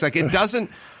text. Like, it doesn't,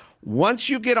 once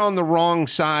you get on the wrong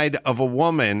side of a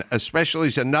woman, especially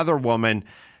as another woman,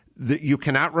 you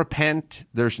cannot repent.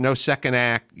 There's no second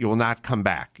act. You will not come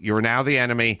back. You are now the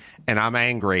enemy, and I'm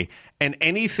angry. And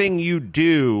anything you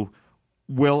do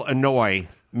will annoy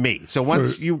me. So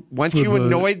once you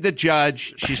annoyed the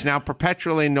judge, she's now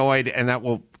perpetually annoyed, and that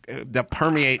will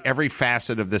permeate every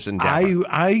facet of this endeavor.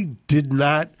 I did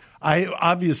not. I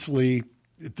obviously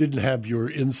didn't have your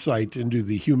insight into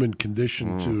the human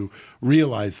condition to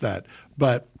realize that,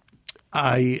 but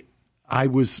the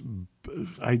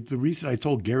reason I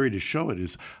told Gary to show it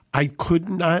is I could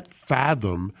not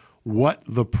fathom what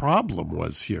the problem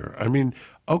was here. I mean,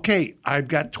 okay, I've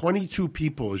got 22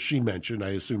 people, as she mentioned. I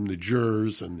assume the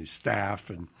jurors and the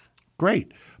staff, and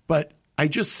great. But I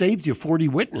just saved you 40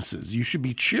 witnesses. You should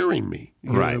be cheering me.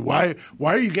 Right. Why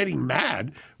are you getting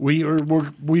mad?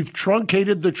 We've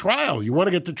truncated the trial. You want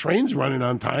to get the trains running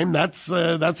on time. That's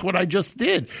what I just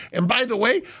did. And by the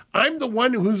way, I'm the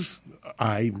one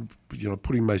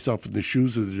putting myself in the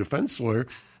shoes of the defense lawyer.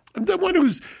 I'm the one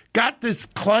who's got this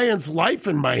client's life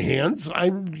in my hands. I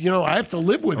have to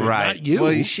live with it, not you.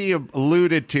 Well, she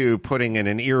alluded to putting in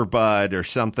an earbud or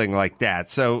something like that.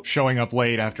 So showing up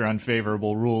late after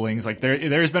unfavorable rulings, like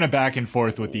there's been a back and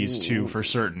forth with these two for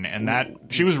certain, and that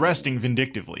she was resting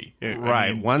vindictively.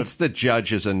 Once the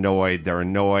judge is annoyed, they're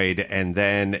annoyed, and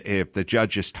then if the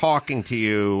judge is talking to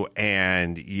you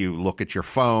and you look at your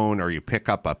phone or you pick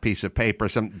up a piece of paper,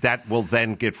 that will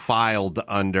then get filed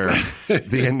under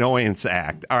the Annoyance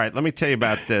Act. All right, let me tell you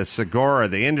about Segura,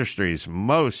 the industry's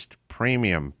most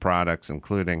premium products,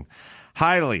 including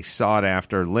highly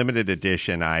sought-after limited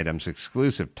edition items,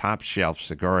 exclusive top-shelf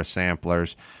Segura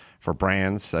samplers for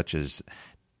brands such as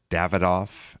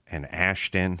Davidoff and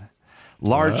Ashton,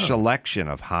 large selection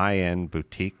of high-end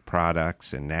boutique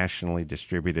products and nationally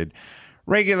distributed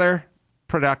regular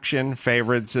production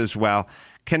favorites as well.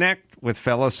 Connect with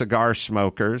fellow cigar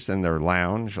smokers in their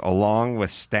lounge, along with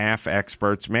staff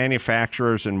experts,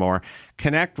 manufacturers, and more.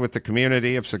 Connect with the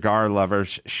community of cigar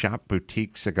lovers, shop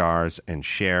boutique cigars, and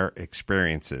share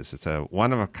experiences. It's a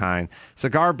one-of-a-kind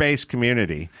cigar-based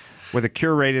community with a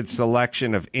curated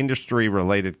selection of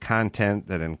industry-related content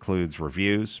that includes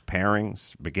reviews,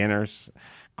 pairings, beginners,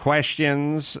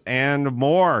 questions, and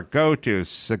more. Go to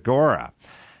Segura.com.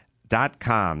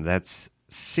 That's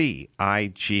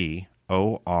CIGORA.com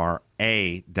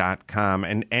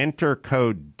and enter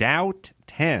code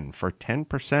DOUBT10 for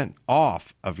 10%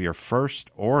 off of your first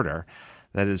order.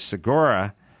 That is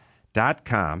Segura.com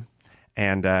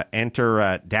and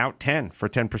enter DOUBT10 for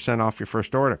 10% off your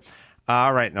first order.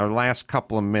 All right, in our last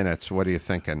couple of minutes, what are you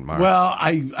thinking, Mark? Well,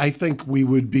 I think we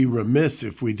would be remiss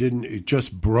if we didn't. It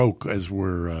just broke as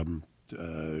we're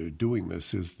doing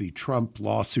this, is the Trump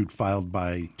lawsuit filed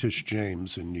by Tish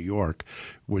James in New York,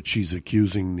 which she's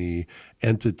accusing the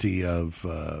entity of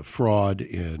fraud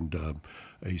and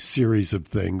a series of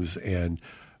things. And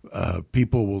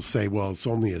people will say, well, it's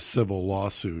only a civil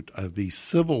lawsuit. The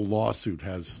civil lawsuit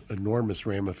has enormous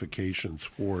ramifications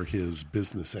for his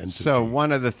business entity. So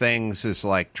one of the things is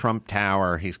like Trump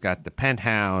Tower. He's got the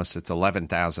penthouse. It's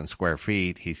 11,000 square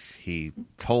feet. He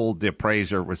told the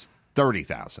appraiser it was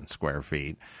 30,000 square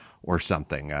feet or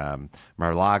something.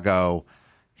 Mar-a-Lago,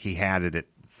 he had it at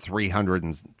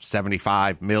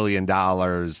 $375 million.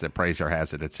 The appraiser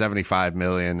has it at $75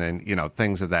 million, and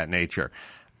things of that nature.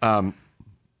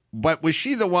 But was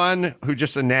she the one who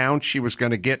just announced she was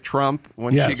going to get Trump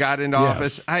when she got into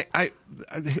office? I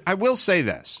will say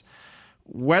this.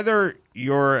 Whether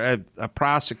you're a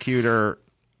prosecutor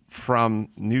from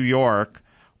New York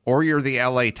or you're the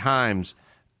L.A. Times,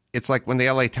 it's like when the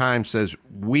L.A. Times says,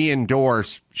 we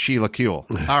endorse Sheila Kuehl.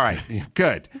 All right,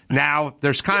 good. Now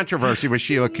there's controversy with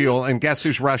Sheila Kuehl, and guess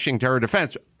who's rushing to her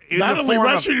defense? Not only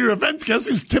rushing to her defense, guess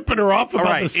who's tipping her off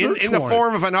about the search in the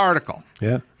form of an article.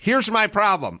 Yeah. Here's my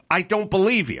problem. I don't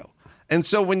believe you. And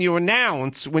so when you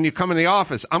announce, when you come in the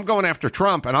office, I'm going after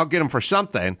Trump and I'll get him for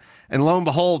something, and lo and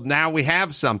behold, now we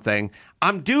have something,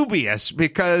 I'm dubious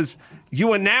because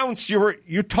you announced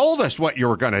you told us what you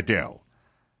were going to do.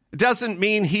 It doesn't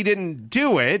mean he didn't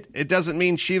do it. It doesn't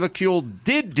mean Sheila Kuehl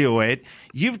did do it.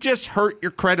 You've just hurt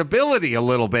your credibility a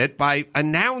little bit by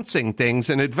announcing things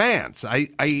in advance. I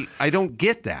don't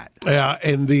get that. Yeah,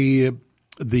 and the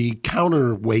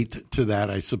counterweight to that,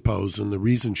 I suppose, and the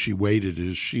reason she waited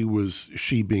is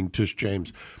she being Tish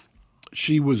James,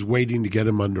 she was waiting to get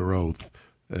him under oath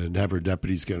and have her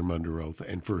deputies get him under oath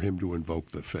and for him to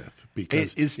invoke the Fifth.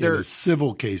 Because in a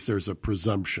civil case, there's a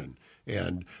presumption,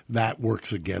 and that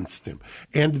works against him.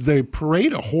 And the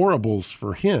parade of horribles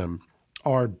for him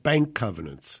are bank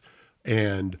covenants,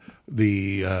 and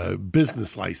the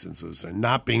business licenses and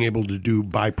not being able to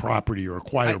buy property or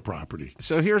acquire property.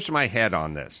 So here's my head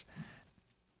on this.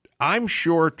 I'm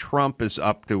sure Trump is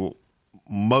up to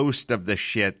most of the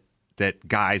shit that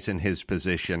guys in his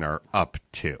position are up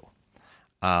to,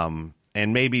 and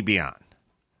maybe beyond.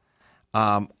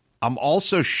 I'm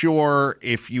also sure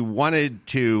if you wanted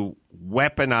to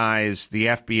weaponize the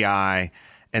FBI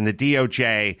and the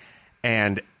DOJ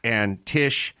and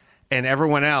Tish and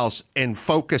everyone else and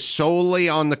focus solely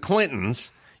on the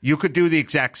Clintons, you could do the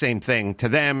exact same thing to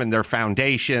them and their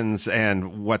foundations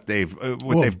and what they've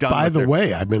done. By the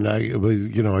way, I mean,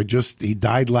 he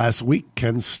died last week.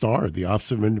 Ken Starr, the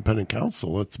Office of Independent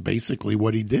Counsel. That's basically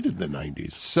what he did in the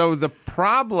 90s. So the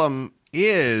problem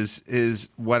is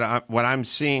what I'm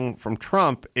seeing from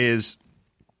Trump is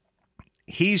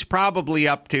he's probably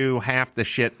up to half the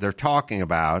shit they're talking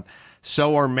about.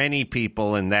 So are many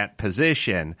people in that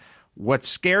position. What's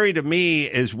scary to me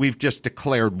is we've just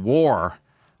declared war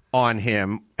on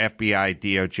him, FBI,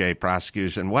 DOJ,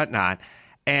 prosecutors, and whatnot,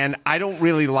 and I don't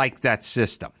really like that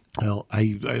system. Well,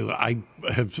 I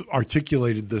have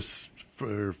articulated this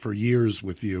for years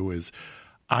with you. Is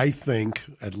I think,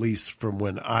 at least from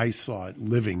when I saw it,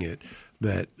 living it,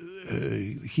 that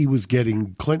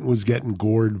Clinton was getting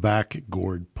gored,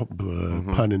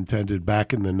 pun intended,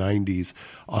 back in the 90s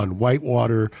on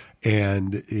Whitewater.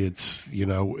 And it's,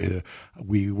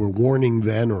 we were warning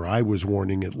then, or I was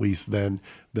warning at least then,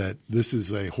 that this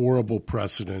is a horrible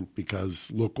precedent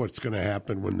because look what's going to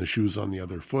happen when the shoe's on the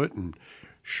other foot. And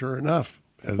sure enough.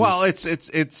 Well, it's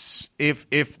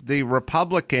if the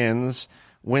Republicans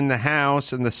win the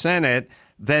House and the Senate,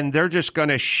 then they're just going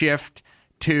to shift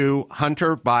to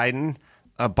Hunter Biden,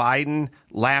 Biden,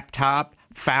 laptop,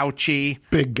 Fauci.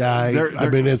 Big guy.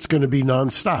 It's going to be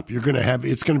nonstop.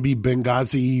 It's going to be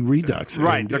Benghazi Redux.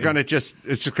 Right.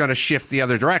 It's going to shift the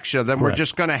other direction. Then We're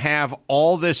just going to have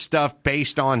all this stuff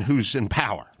based on who's in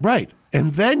power. Right.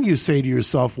 And then you say to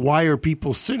yourself, why are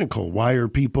people cynical? Why are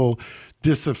people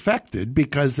disaffected?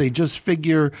 Because they just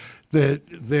figure that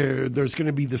there's going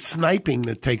to be the sniping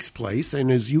that takes place, and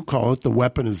as you call it, the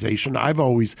weaponization. I've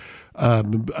always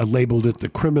labeled it the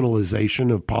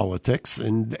criminalization of politics,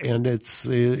 and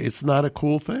it's not a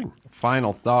cool thing.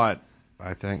 Final thought,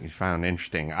 I think you found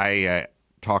interesting. I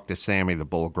talked to Sammy the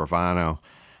Bull Gravano,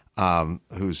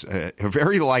 who's a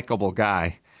very likable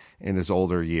guy in his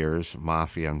older years,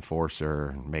 mafia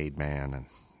enforcer and made man and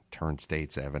turned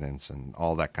state's evidence and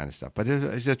all that kind of stuff. But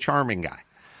he's a charming guy.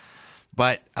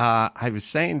 But I was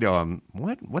saying to him,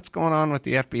 what's going on with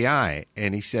the FBI?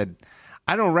 And he said,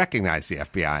 I don't recognize the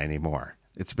FBI anymore.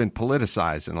 It's been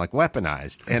politicized and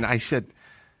weaponized. And I said,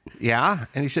 yeah.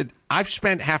 And he said, I've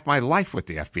spent half my life with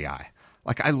the FBI.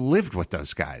 I lived with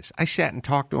those guys. I sat and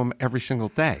talked to them every single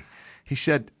day. He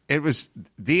said it was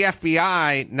the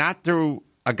FBI, not through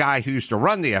a guy who used to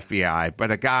run the FBI,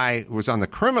 but a guy who was on the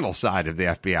criminal side of the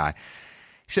FBI.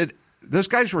 He said, those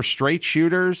guys were straight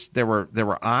shooters. They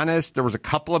were honest. There was a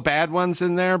couple of bad ones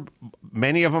in there.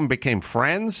 Many of them became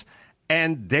friends,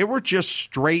 and they were just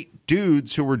straight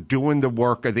dudes who were doing the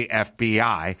work of the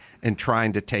FBI and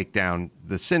trying to take down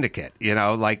the syndicate.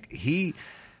 He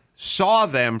saw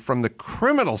them from the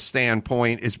criminal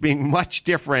standpoint as being much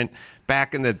different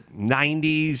back in the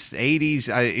 90s,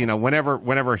 80s,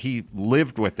 whenever he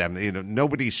lived with them.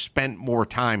 Nobody spent more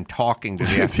time talking to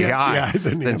the FBI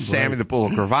than Sammy the Bull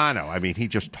Gravano. I mean, he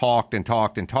just talked and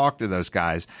talked and talked to those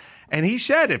guys. And he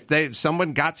said if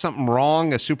someone got something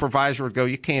wrong, a supervisor would go,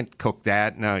 you can't cook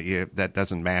that. No, that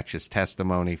doesn't match his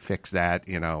testimony. Fix that.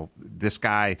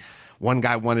 One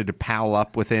guy wanted to pal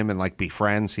up with him and be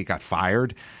friends. He got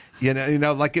fired.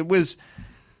 It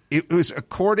was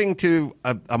according to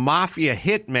a mafia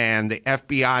hitman, the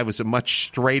FBI was a much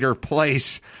straighter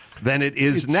place than it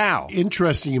is now.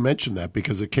 Interesting you mentioned that,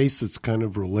 because a case that's kind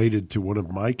of related to one of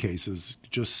my cases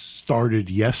just started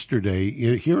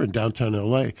yesterday here in downtown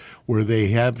L.A., where they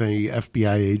have a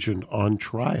FBI agent on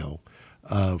trial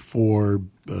for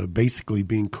basically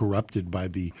being corrupted by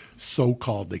the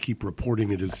so-called, they keep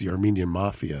reporting it as the Armenian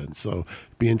Mafia. And so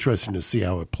it'd be interesting to see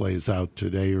how it plays out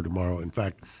today or tomorrow. In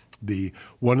fact,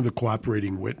 one of the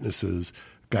cooperating witnesses,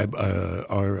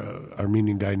 our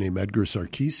Armenian guy named Edgar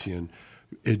Sarkisian,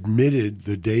 admitted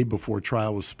the day before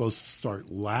trial was supposed to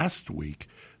start last week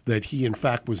that he, in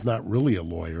fact, was not really a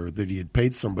lawyer, that he had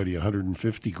paid somebody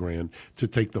 $150,000 to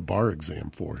take the bar exam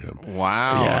for him.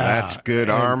 Wow, that's good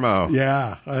armo.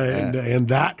 Yeah, and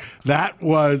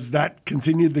that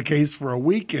continued the case for a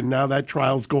week, and now that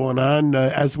trial's going on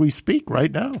as we speak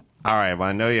right now. All right. Well,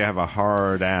 I know you have a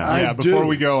hard out. Before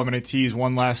we go, I'm going to tease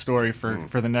one last story for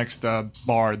the next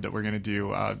Bard that we're going to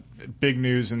do. Big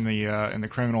news in the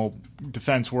criminal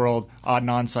defense world.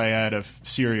 Adnan Syed of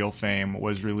serial fame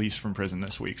was released from prison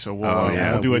this week. So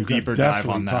we'll do a deeper dive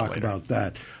on that later. Talk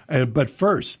about that. But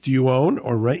first, do you own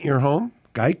or rent your home?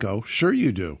 Geico, sure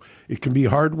you do. It can be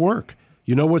hard work.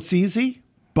 You know what's easy?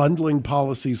 Bundling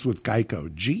policies with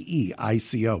Geico,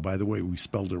 G-E-I-C-O. By the way, we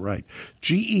spelled it right.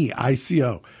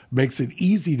 G-E-I-C-O makes it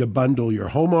easy to bundle your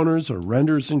homeowners or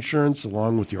renters insurance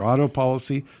along with your auto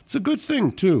policy. It's a good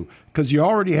thing, too, because you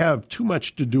already have too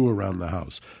much to do around the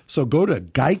house. So go to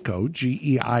Geico,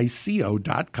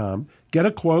 G-E-I-C-O.com, get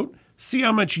a quote, see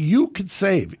how much you could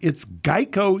save. It's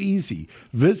Geico easy.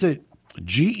 Visit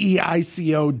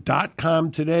GEICO.com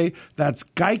today. That's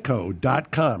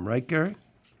Geico.com, right, Gary?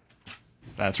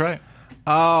 That's right.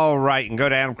 All right. You can go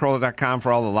to AdamCarolla.com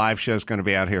for all the live shows going to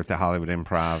be out here at the Hollywood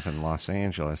Improv in Los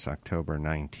Angeles, October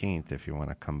 19th, if you want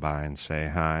to come by and say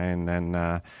hi. And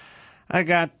then I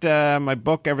got my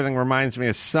book, Everything Reminds Me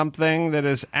of Something, that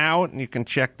is out, and you can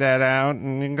check that out.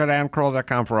 And you can go to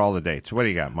AdamCarolla.com for all the dates. What do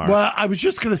you got, Mark? Well, I was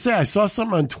just going to say, I saw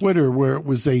something on Twitter where it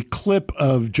was a clip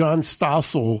of John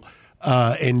Stossel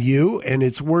and you, and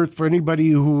it's worth for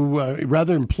anybody who,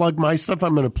 rather than plug my stuff,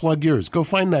 I'm going to plug yours. Go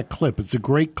find that clip. It's a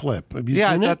great clip. Have you seen it?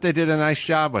 I thought they did a nice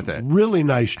job with it. Really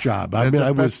nice job. I mean,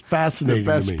 I was fascinated. The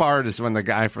best part is when the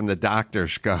guy from the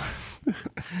doctors goes,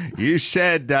 you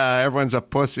said everyone's a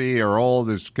pussy or old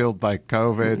who's killed by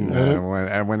COVID,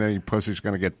 and when any pussy's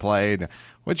going to get played.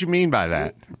 What'd you mean by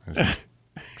that?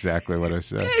 Exactly what I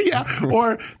said. Yeah.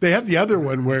 Or they have the other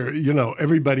one where,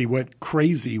 everybody went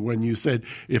crazy when you said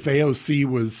if AOC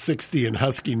was 60 and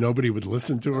husky, nobody would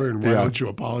listen to her, and why don't you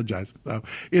apologize? So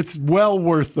it's well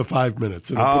worth the 5 minutes.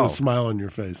 It'll put a smile on your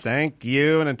face. Thank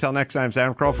you. And until next time,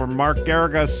 Adam Carolla for Mark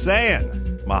Garriga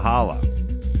saying mahalo.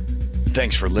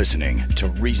 Thanks for listening to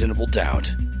Reasonable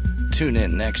Doubt. Tune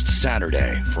in next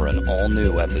Saturday for an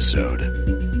all-new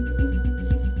episode.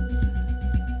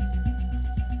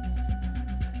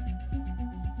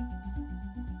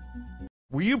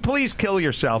 Will you please kill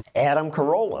yourself? Adam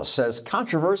Carolla says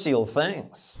controversial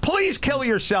things. Please kill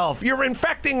yourself. You're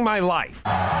infecting my life.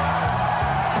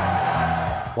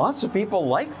 Lots of people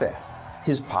like that.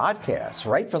 His podcasts,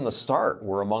 right from the start,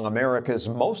 were among America's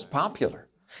most popular.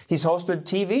 He's hosted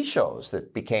TV shows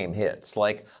that became hits,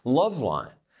 like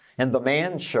Loveline and The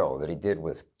Man Show that he did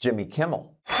with Jimmy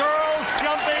Kimmel. Girls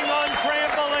jumping on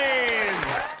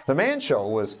trampolines! The Man Show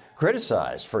was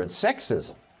criticized for its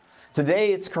sexism.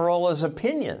 Today, it's Carolla's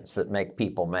opinions that make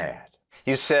people mad.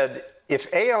 You said,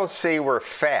 if AOC were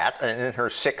fat and in her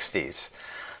 60s,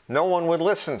 no one would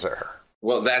listen to her.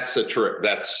 Well, that's true.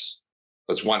 That's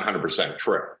 100%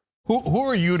 true. Who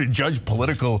are you to judge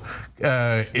political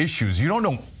issues? You don't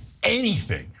know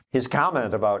anything. His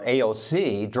comment about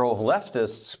AOC drove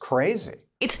leftists crazy.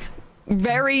 It's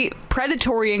very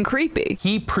predatory and creepy.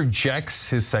 He projects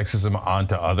his sexism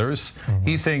onto others. Mm-hmm.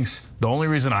 He thinks the only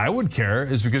reason I would care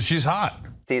is because she's hot.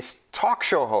 These talk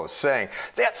show hosts saying,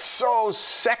 that's so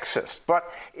sexist, but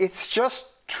it's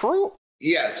just true.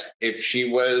 Yes, if she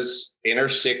was in her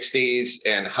 60s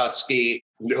and husky,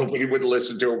 nobody would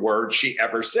listen to a word she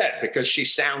ever said because she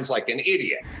sounds like an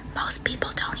idiot. Most people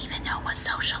don't even know what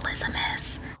socialism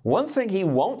is. One thing he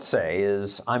won't say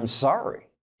is, I'm sorry.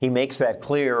 He makes that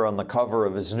clear on the cover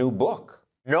of his new book.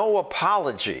 No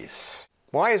apologies.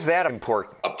 Why is that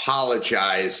important?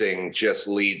 Apologizing just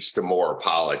leads to more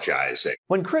apologizing.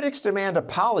 When critics demand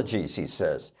apologies, he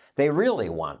says, they really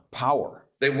want power.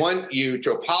 They want you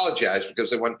to apologize because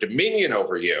they want dominion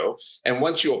over you. And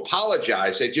once you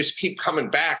apologize, they just keep coming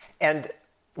back. And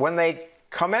when they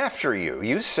come after you,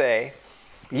 you say,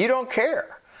 you don't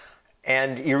care.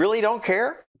 And you really don't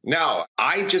care? No,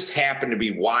 I just happen to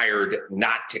be wired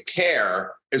not to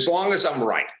care as long as I'm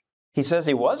right. He says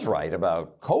he was right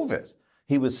about COVID.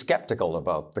 He was skeptical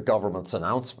about the government's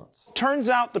announcements. Turns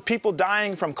out the people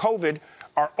dying from COVID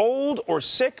are old or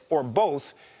sick or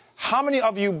both. How many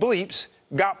of you bleeps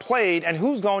got played, and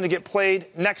who's going to get played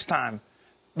next time?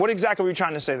 What exactly were you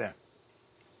trying to say there?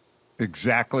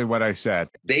 Exactly what I said.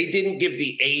 They didn't give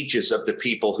the ages of the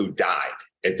people who died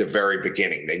at the very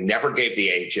beginning. They never gave the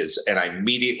ages, and I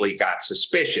immediately got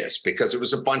suspicious because it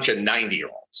was a bunch of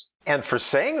 90-year-olds. And for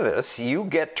saying this, you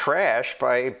get trashed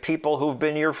by people who've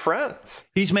been your friends.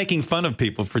 He's making fun of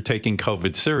people for taking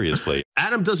COVID seriously.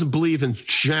 Adam doesn't believe in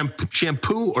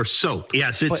shampoo or soap.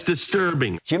 Yes, it's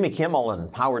disturbing. Jimmy Kimmel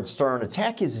and Howard Stern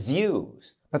attack his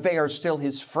views, but they are still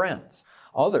his friends.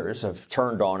 Others have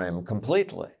turned on him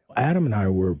completely. Adam and I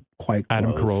were quite close.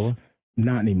 Adam Carolla?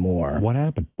 Not anymore. What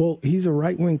happened? Well, he's a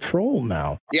right-wing troll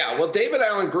now. Yeah, well, David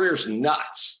Allen Greer's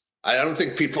nuts. I don't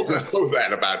think people know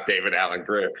that about David Alan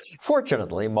Grier.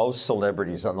 Fortunately, most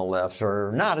celebrities on the left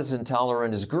are not as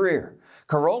intolerant as Grier.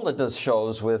 Carolla does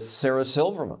shows with Sarah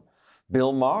Silverman.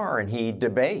 Bill Maher and he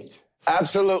debate.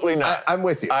 Absolutely not. I'm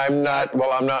with you. I'm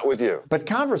not with you. But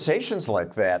conversations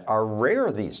like that are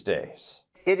rare these days.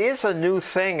 It is a new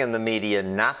thing in the media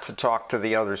not to talk to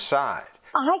the other side.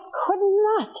 I could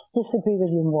not disagree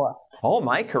with you more. All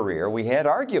my career, we had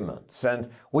arguments,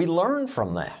 and we learned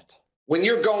from that. When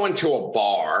you're going to a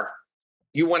bar,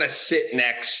 you want to sit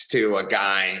next to a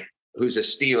guy who's a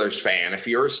Steelers fan. If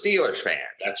you're a Steelers fan,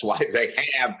 that's why they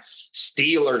have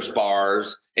Steelers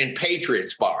bars and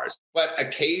Patriots bars. But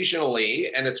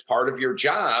occasionally, and it's part of your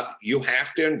job, you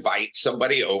have to invite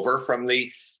somebody over from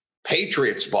the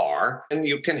Patriots bar, and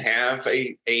you can have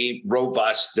a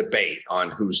robust debate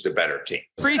on who's the better team.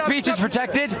 Free speech is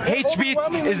protected. Hate speech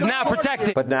is not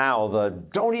protected. But now the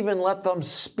don't even let them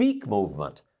speak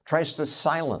movement tries to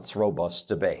silence robust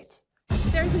debate.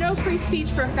 There's no free speech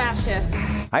for fascists.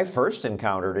 I first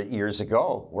encountered it years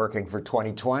ago, working for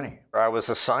 2020. I was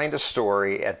assigned a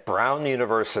story at Brown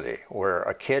University where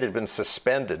a kid had been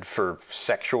suspended for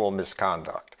sexual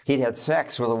misconduct. He'd had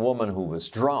sex with a woman who was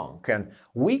drunk, and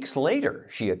weeks later,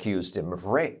 she accused him of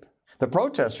rape. The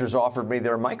protesters offered me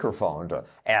their microphone to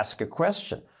ask a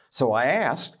question. So I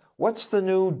asked, what's the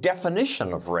new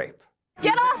definition of rape?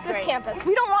 Get off this campus.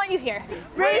 We don't want you here.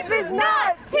 Rape is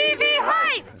not TV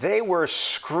hype. They were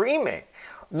screaming,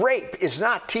 rape is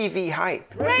not TV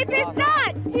hype. Rape is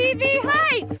not TV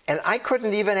hype. And I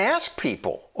couldn't even ask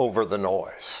people over the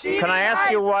noise. Can I ask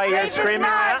you why you're screaming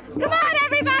that? Come on,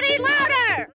 everybody,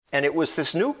 louder. And it was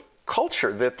this new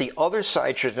culture that the other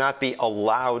side should not be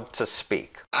allowed to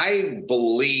speak. I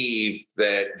believe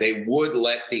that they would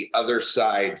let the other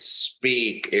side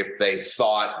speak if they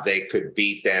thought they could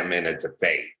beat them in a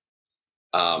debate.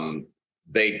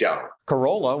 They don't.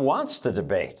 Carolla wants to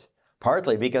debate,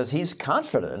 partly because he's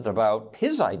confident about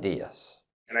his ideas.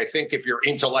 And I think if you're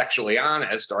intellectually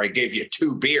honest, or I gave you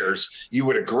 2 beers, you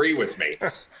would agree with me.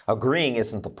 Agreeing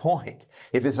isn't the point.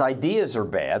 If his ideas are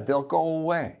bad, they'll go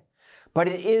away. But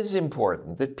it is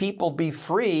important that people be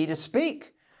free to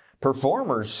speak.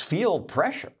 Performers feel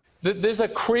pressure. There's a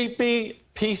creepy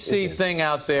PC thing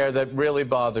out there that really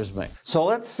bothers me. So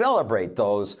let's celebrate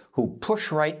those who push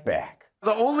right back.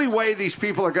 The only way these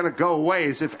people are going to go away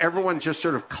is if everyone just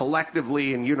sort of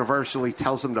collectively and universally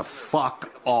tells them to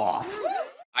fuck off.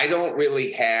 I don't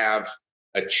really have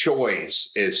a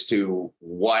choice as to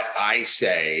what I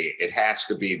say. It has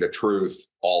to be the truth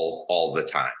all the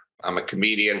time. I'm a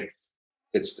comedian.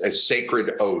 It's a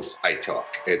sacred oath I took.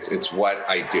 It's what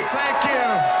I do. Thank you.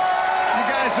 You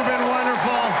guys have been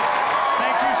wonderful.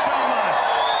 Thank you so much.